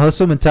 that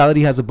hustle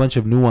mentality has a bunch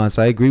of nuance.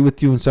 I agree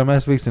with you in some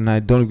aspects, and I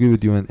don't agree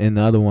with you in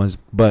the other ones.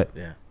 But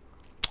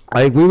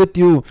I agree with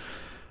you.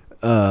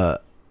 I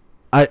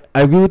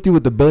agree with you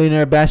with the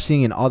billionaire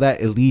bashing and all that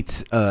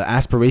elite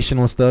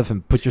aspirational stuff,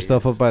 and put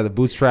yourself up by the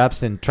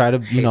bootstraps and try to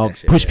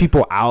push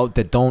people out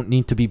that don't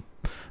need to be,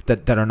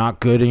 that are not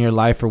good in your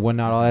life or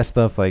whatnot, all that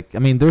stuff. Like, I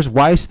mean, there's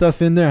wise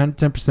stuff in there,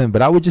 110%,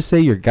 but I would just say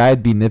your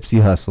guide be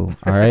Nipsey Hussle,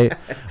 all right?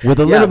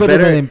 With a little bit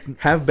of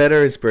have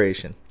better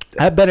inspiration.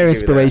 Have better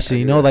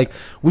inspiration, like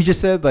we just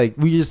said, like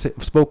we just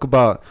spoke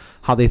about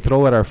how they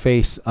throw at our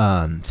face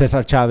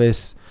Cesar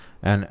Chavez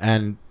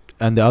and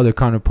the other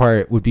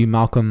counterpart would be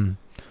Martin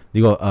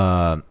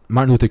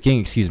Luther King,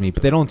 excuse me,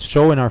 but they don't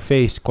show in our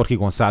face Jorge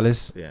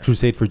Gonzalez,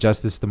 Crusade for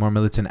Justice, the more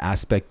militant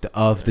aspect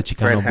of the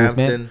Chicano movement.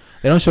 Hampton.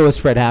 They don't show us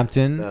Fred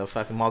Hampton.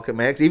 Fucking Malcolm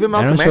X. Even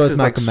Malcolm X is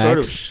like sort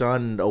of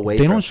shunned away.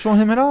 They don't show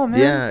him at all,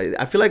 man. Yeah,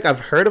 I feel like I've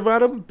heard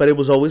about him, but it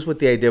was always with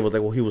the idea was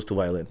like, well, he was too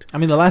violent. I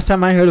mean, the last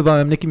time I heard about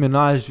him, Nicki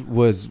Minaj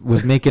was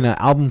making an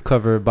album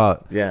cover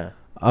about I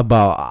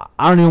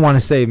don't even want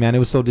to say, man, it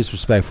was so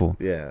disrespectful.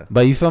 Yeah.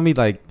 But you feel me?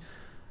 Like,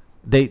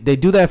 they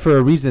do that for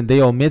a reason.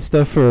 They omit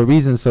stuff for a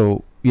reason.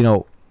 So,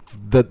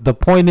 the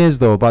point is,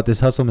 though, about this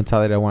hustle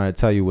mentality I wanted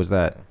to tell you was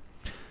that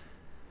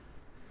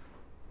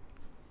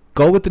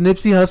go with the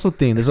Nipsey Hussle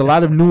thing. There's a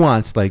lot of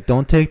nuance. Like,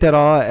 don't take that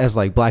all as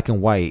like black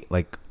and white.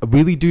 Like,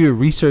 really do your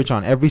research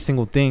on every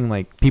single thing.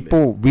 Like,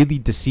 people really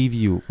deceive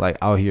you, like,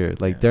 out here.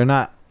 Like, they're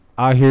not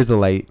out here to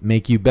like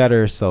make you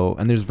better. So,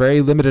 and there's very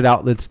limited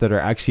outlets that are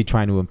actually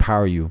trying to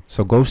empower you.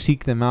 So go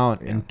seek them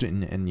out and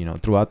you know,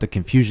 throughout the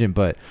confusion.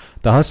 But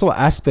the hustle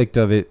aspect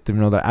of it, you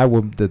know, that I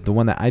would the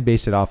one that I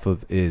base it off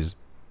of is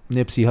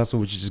Nipsey Hussle,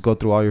 which is just go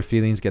through all your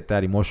feelings, get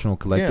that emotional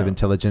collective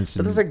intelligence.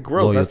 But that's like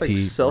growth. Loyalty.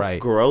 That's like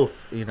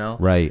self-growth, you know?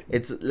 Right.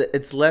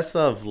 It's less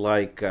of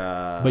like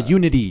but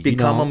unity.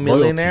 Become a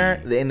millionaire,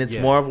 loyalty. and it's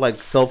more of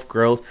like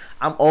self-growth.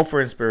 I'm all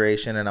for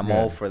inspiration and I'm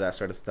all for that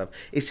sort of stuff.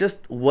 It's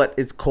just what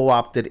it's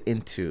co-opted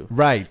into.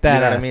 Right. That you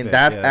know aspect, what I mean?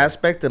 That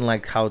aspect and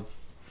like how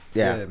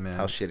man.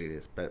 how shitty it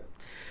is.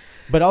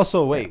 But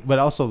also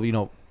you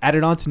know,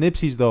 added on to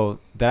Nipsey's though,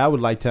 that I would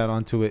like to add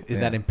on to it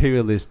is that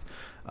imperialist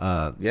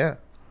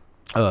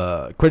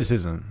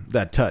criticism,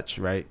 that touch,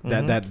 right?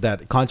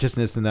 That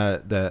consciousness and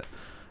that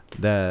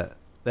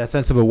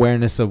sense of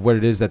awareness of what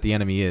it is that the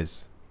enemy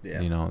is.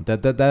 You know,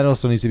 that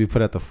also needs to be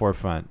put at the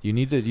forefront. You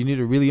need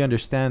to really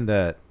understand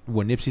that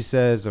when Nipsey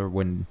says, or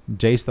when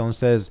Jay Stone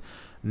says,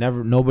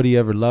 nobody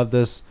ever loved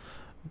us,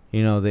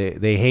 you know,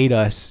 they hate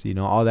us, you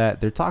know, all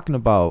that, they're talking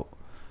about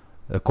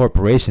the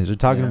corporations, they're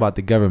talking about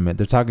the government,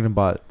 they're talking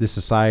about the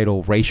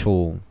societal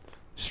racial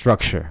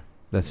structure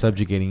that's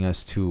subjugating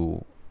us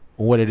to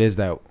what it is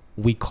that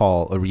we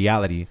call a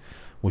reality,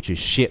 which is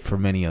shit for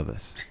many of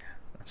us.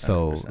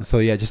 So 100%. So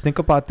yeah, just think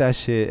about that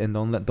shit and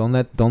don't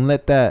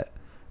let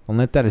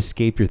that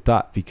escape your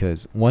thought,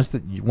 because once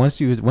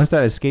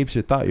that escapes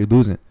your thought, you're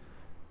losing.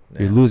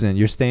 You're losing.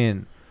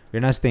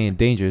 You're not staying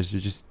dangerous.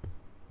 You're just,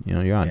 you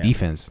know, you're on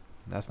defense.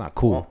 That's not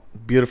cool. Well,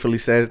 beautifully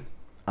said.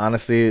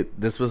 Honestly,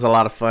 this was a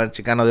lot of fun.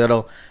 Chicano de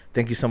Oro,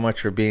 thank you so much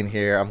for being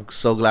here. I'm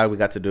so glad we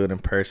got to do it in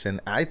person.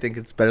 I think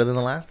it's better than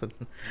the last one.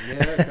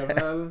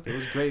 It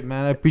was great,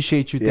 man. I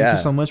appreciate you. Thank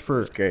you so much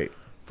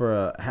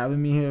for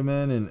having me here,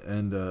 man.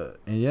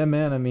 And yeah,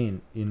 man. I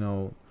mean, you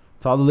know,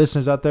 to all the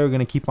listeners out there, we're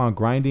gonna keep on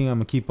grinding. I'm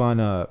gonna keep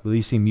on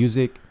releasing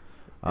music.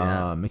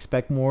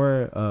 Expect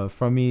more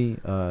from me.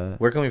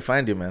 Where can we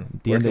find you, man?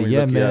 At the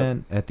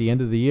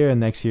end of the year and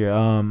next year.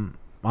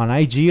 On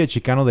IG at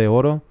Chicano de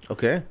Oro.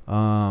 Okay.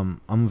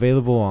 I'm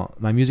available.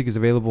 My music is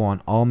available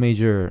on all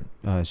major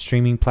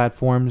streaming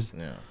platforms.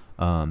 Yeah.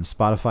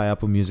 Spotify,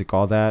 Apple Music,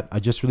 all that. I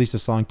just released a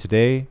song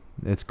today.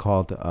 It's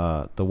called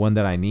 "The One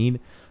That I Need."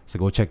 So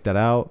go check that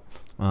out.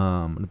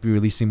 I'm gonna be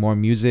releasing more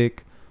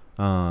music.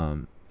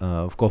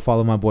 Go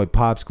follow my boy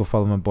Pops. Go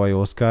follow my boy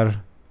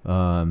Oscar,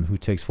 who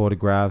takes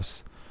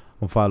photographs.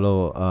 Go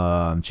follow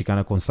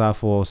Chicano con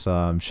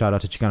Safos. Shout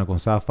out to Chicano con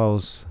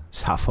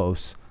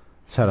Safos.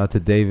 Shout out to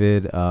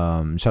David.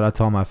 Shout out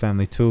to all my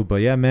family too. But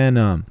yeah, man,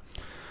 I'm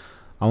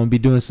gonna be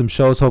doing some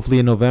shows hopefully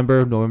in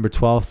November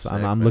 12th.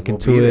 I'm looking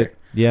to it.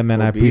 Yeah,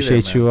 man, I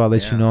appreciate you. I'll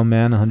let you know,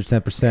 man,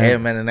 110%. Hey,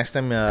 man, the next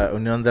time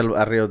Unión del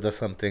Barrio does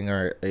something,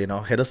 or, you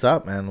know, hit us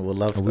up, man. We'll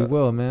love to. We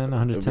will, man,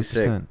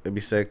 110%. It'd be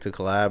sick to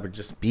collab or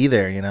just be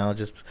there, you know.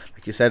 Just,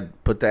 like you said,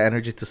 put the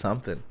energy to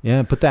something.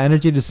 Yeah, put the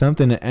energy to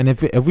something. And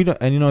if we don't,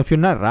 and, you know, if you're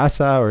not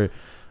Raza, or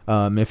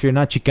if you're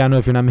not Chicano,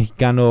 if you're not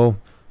Mexicano,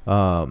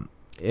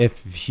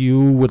 if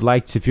you would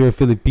like to, if you're a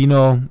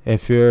Filipino,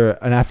 if you're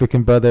an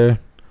African brother,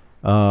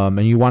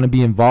 and you want to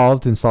be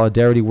involved in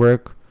solidarity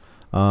work,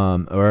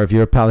 or if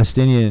you're a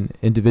Palestinian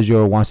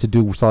individual who wants to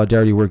do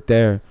solidarity work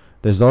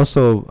there's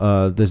also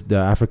the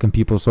African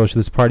People's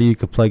Socialist Party you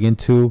could plug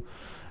into.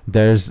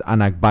 There's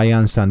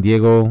Anakbayan San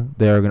Diego.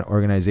 They're an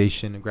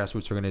organization, a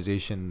grassroots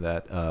organization,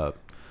 that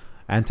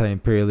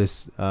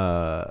anti-imperialist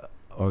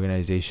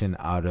organization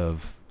out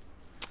of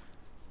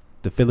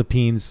the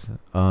Philippines.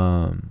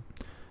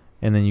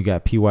 And then you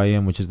got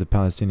PYM, which is the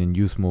Palestinian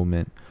Youth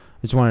Movement.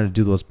 I just wanted to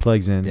do those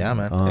plugs in. Yeah,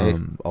 man. Hey,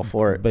 all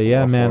for it. But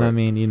yeah, man, I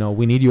mean, you know,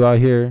 we need you out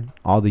here.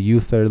 All the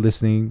youth that are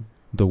listening,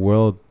 the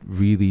world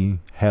really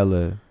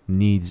hella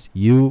needs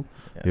you,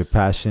 your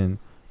passion,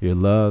 your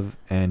love,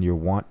 and your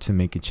want to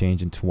make a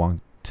change and to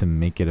want to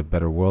make it a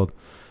better world.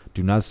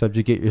 Do not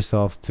subjugate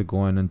yourself to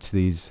going into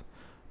these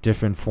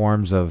different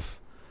forms of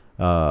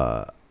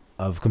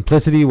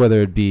complicity,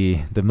 whether it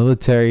be the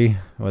military,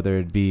 whether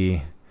it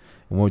be...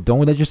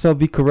 Don't let yourself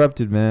be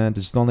corrupted, man.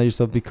 Just don't let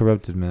yourself be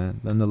corrupted, man.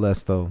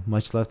 Nonetheless, though,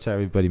 much love to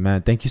everybody,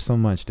 man. Thank you so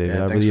much,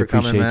 David. I really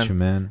appreciate you,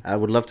 man. I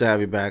would love to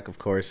have you back, of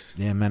course.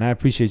 Yeah, man. I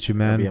appreciate you,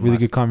 man. Really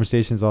good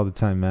conversations all the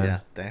time, man. Yeah,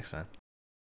 thanks, man.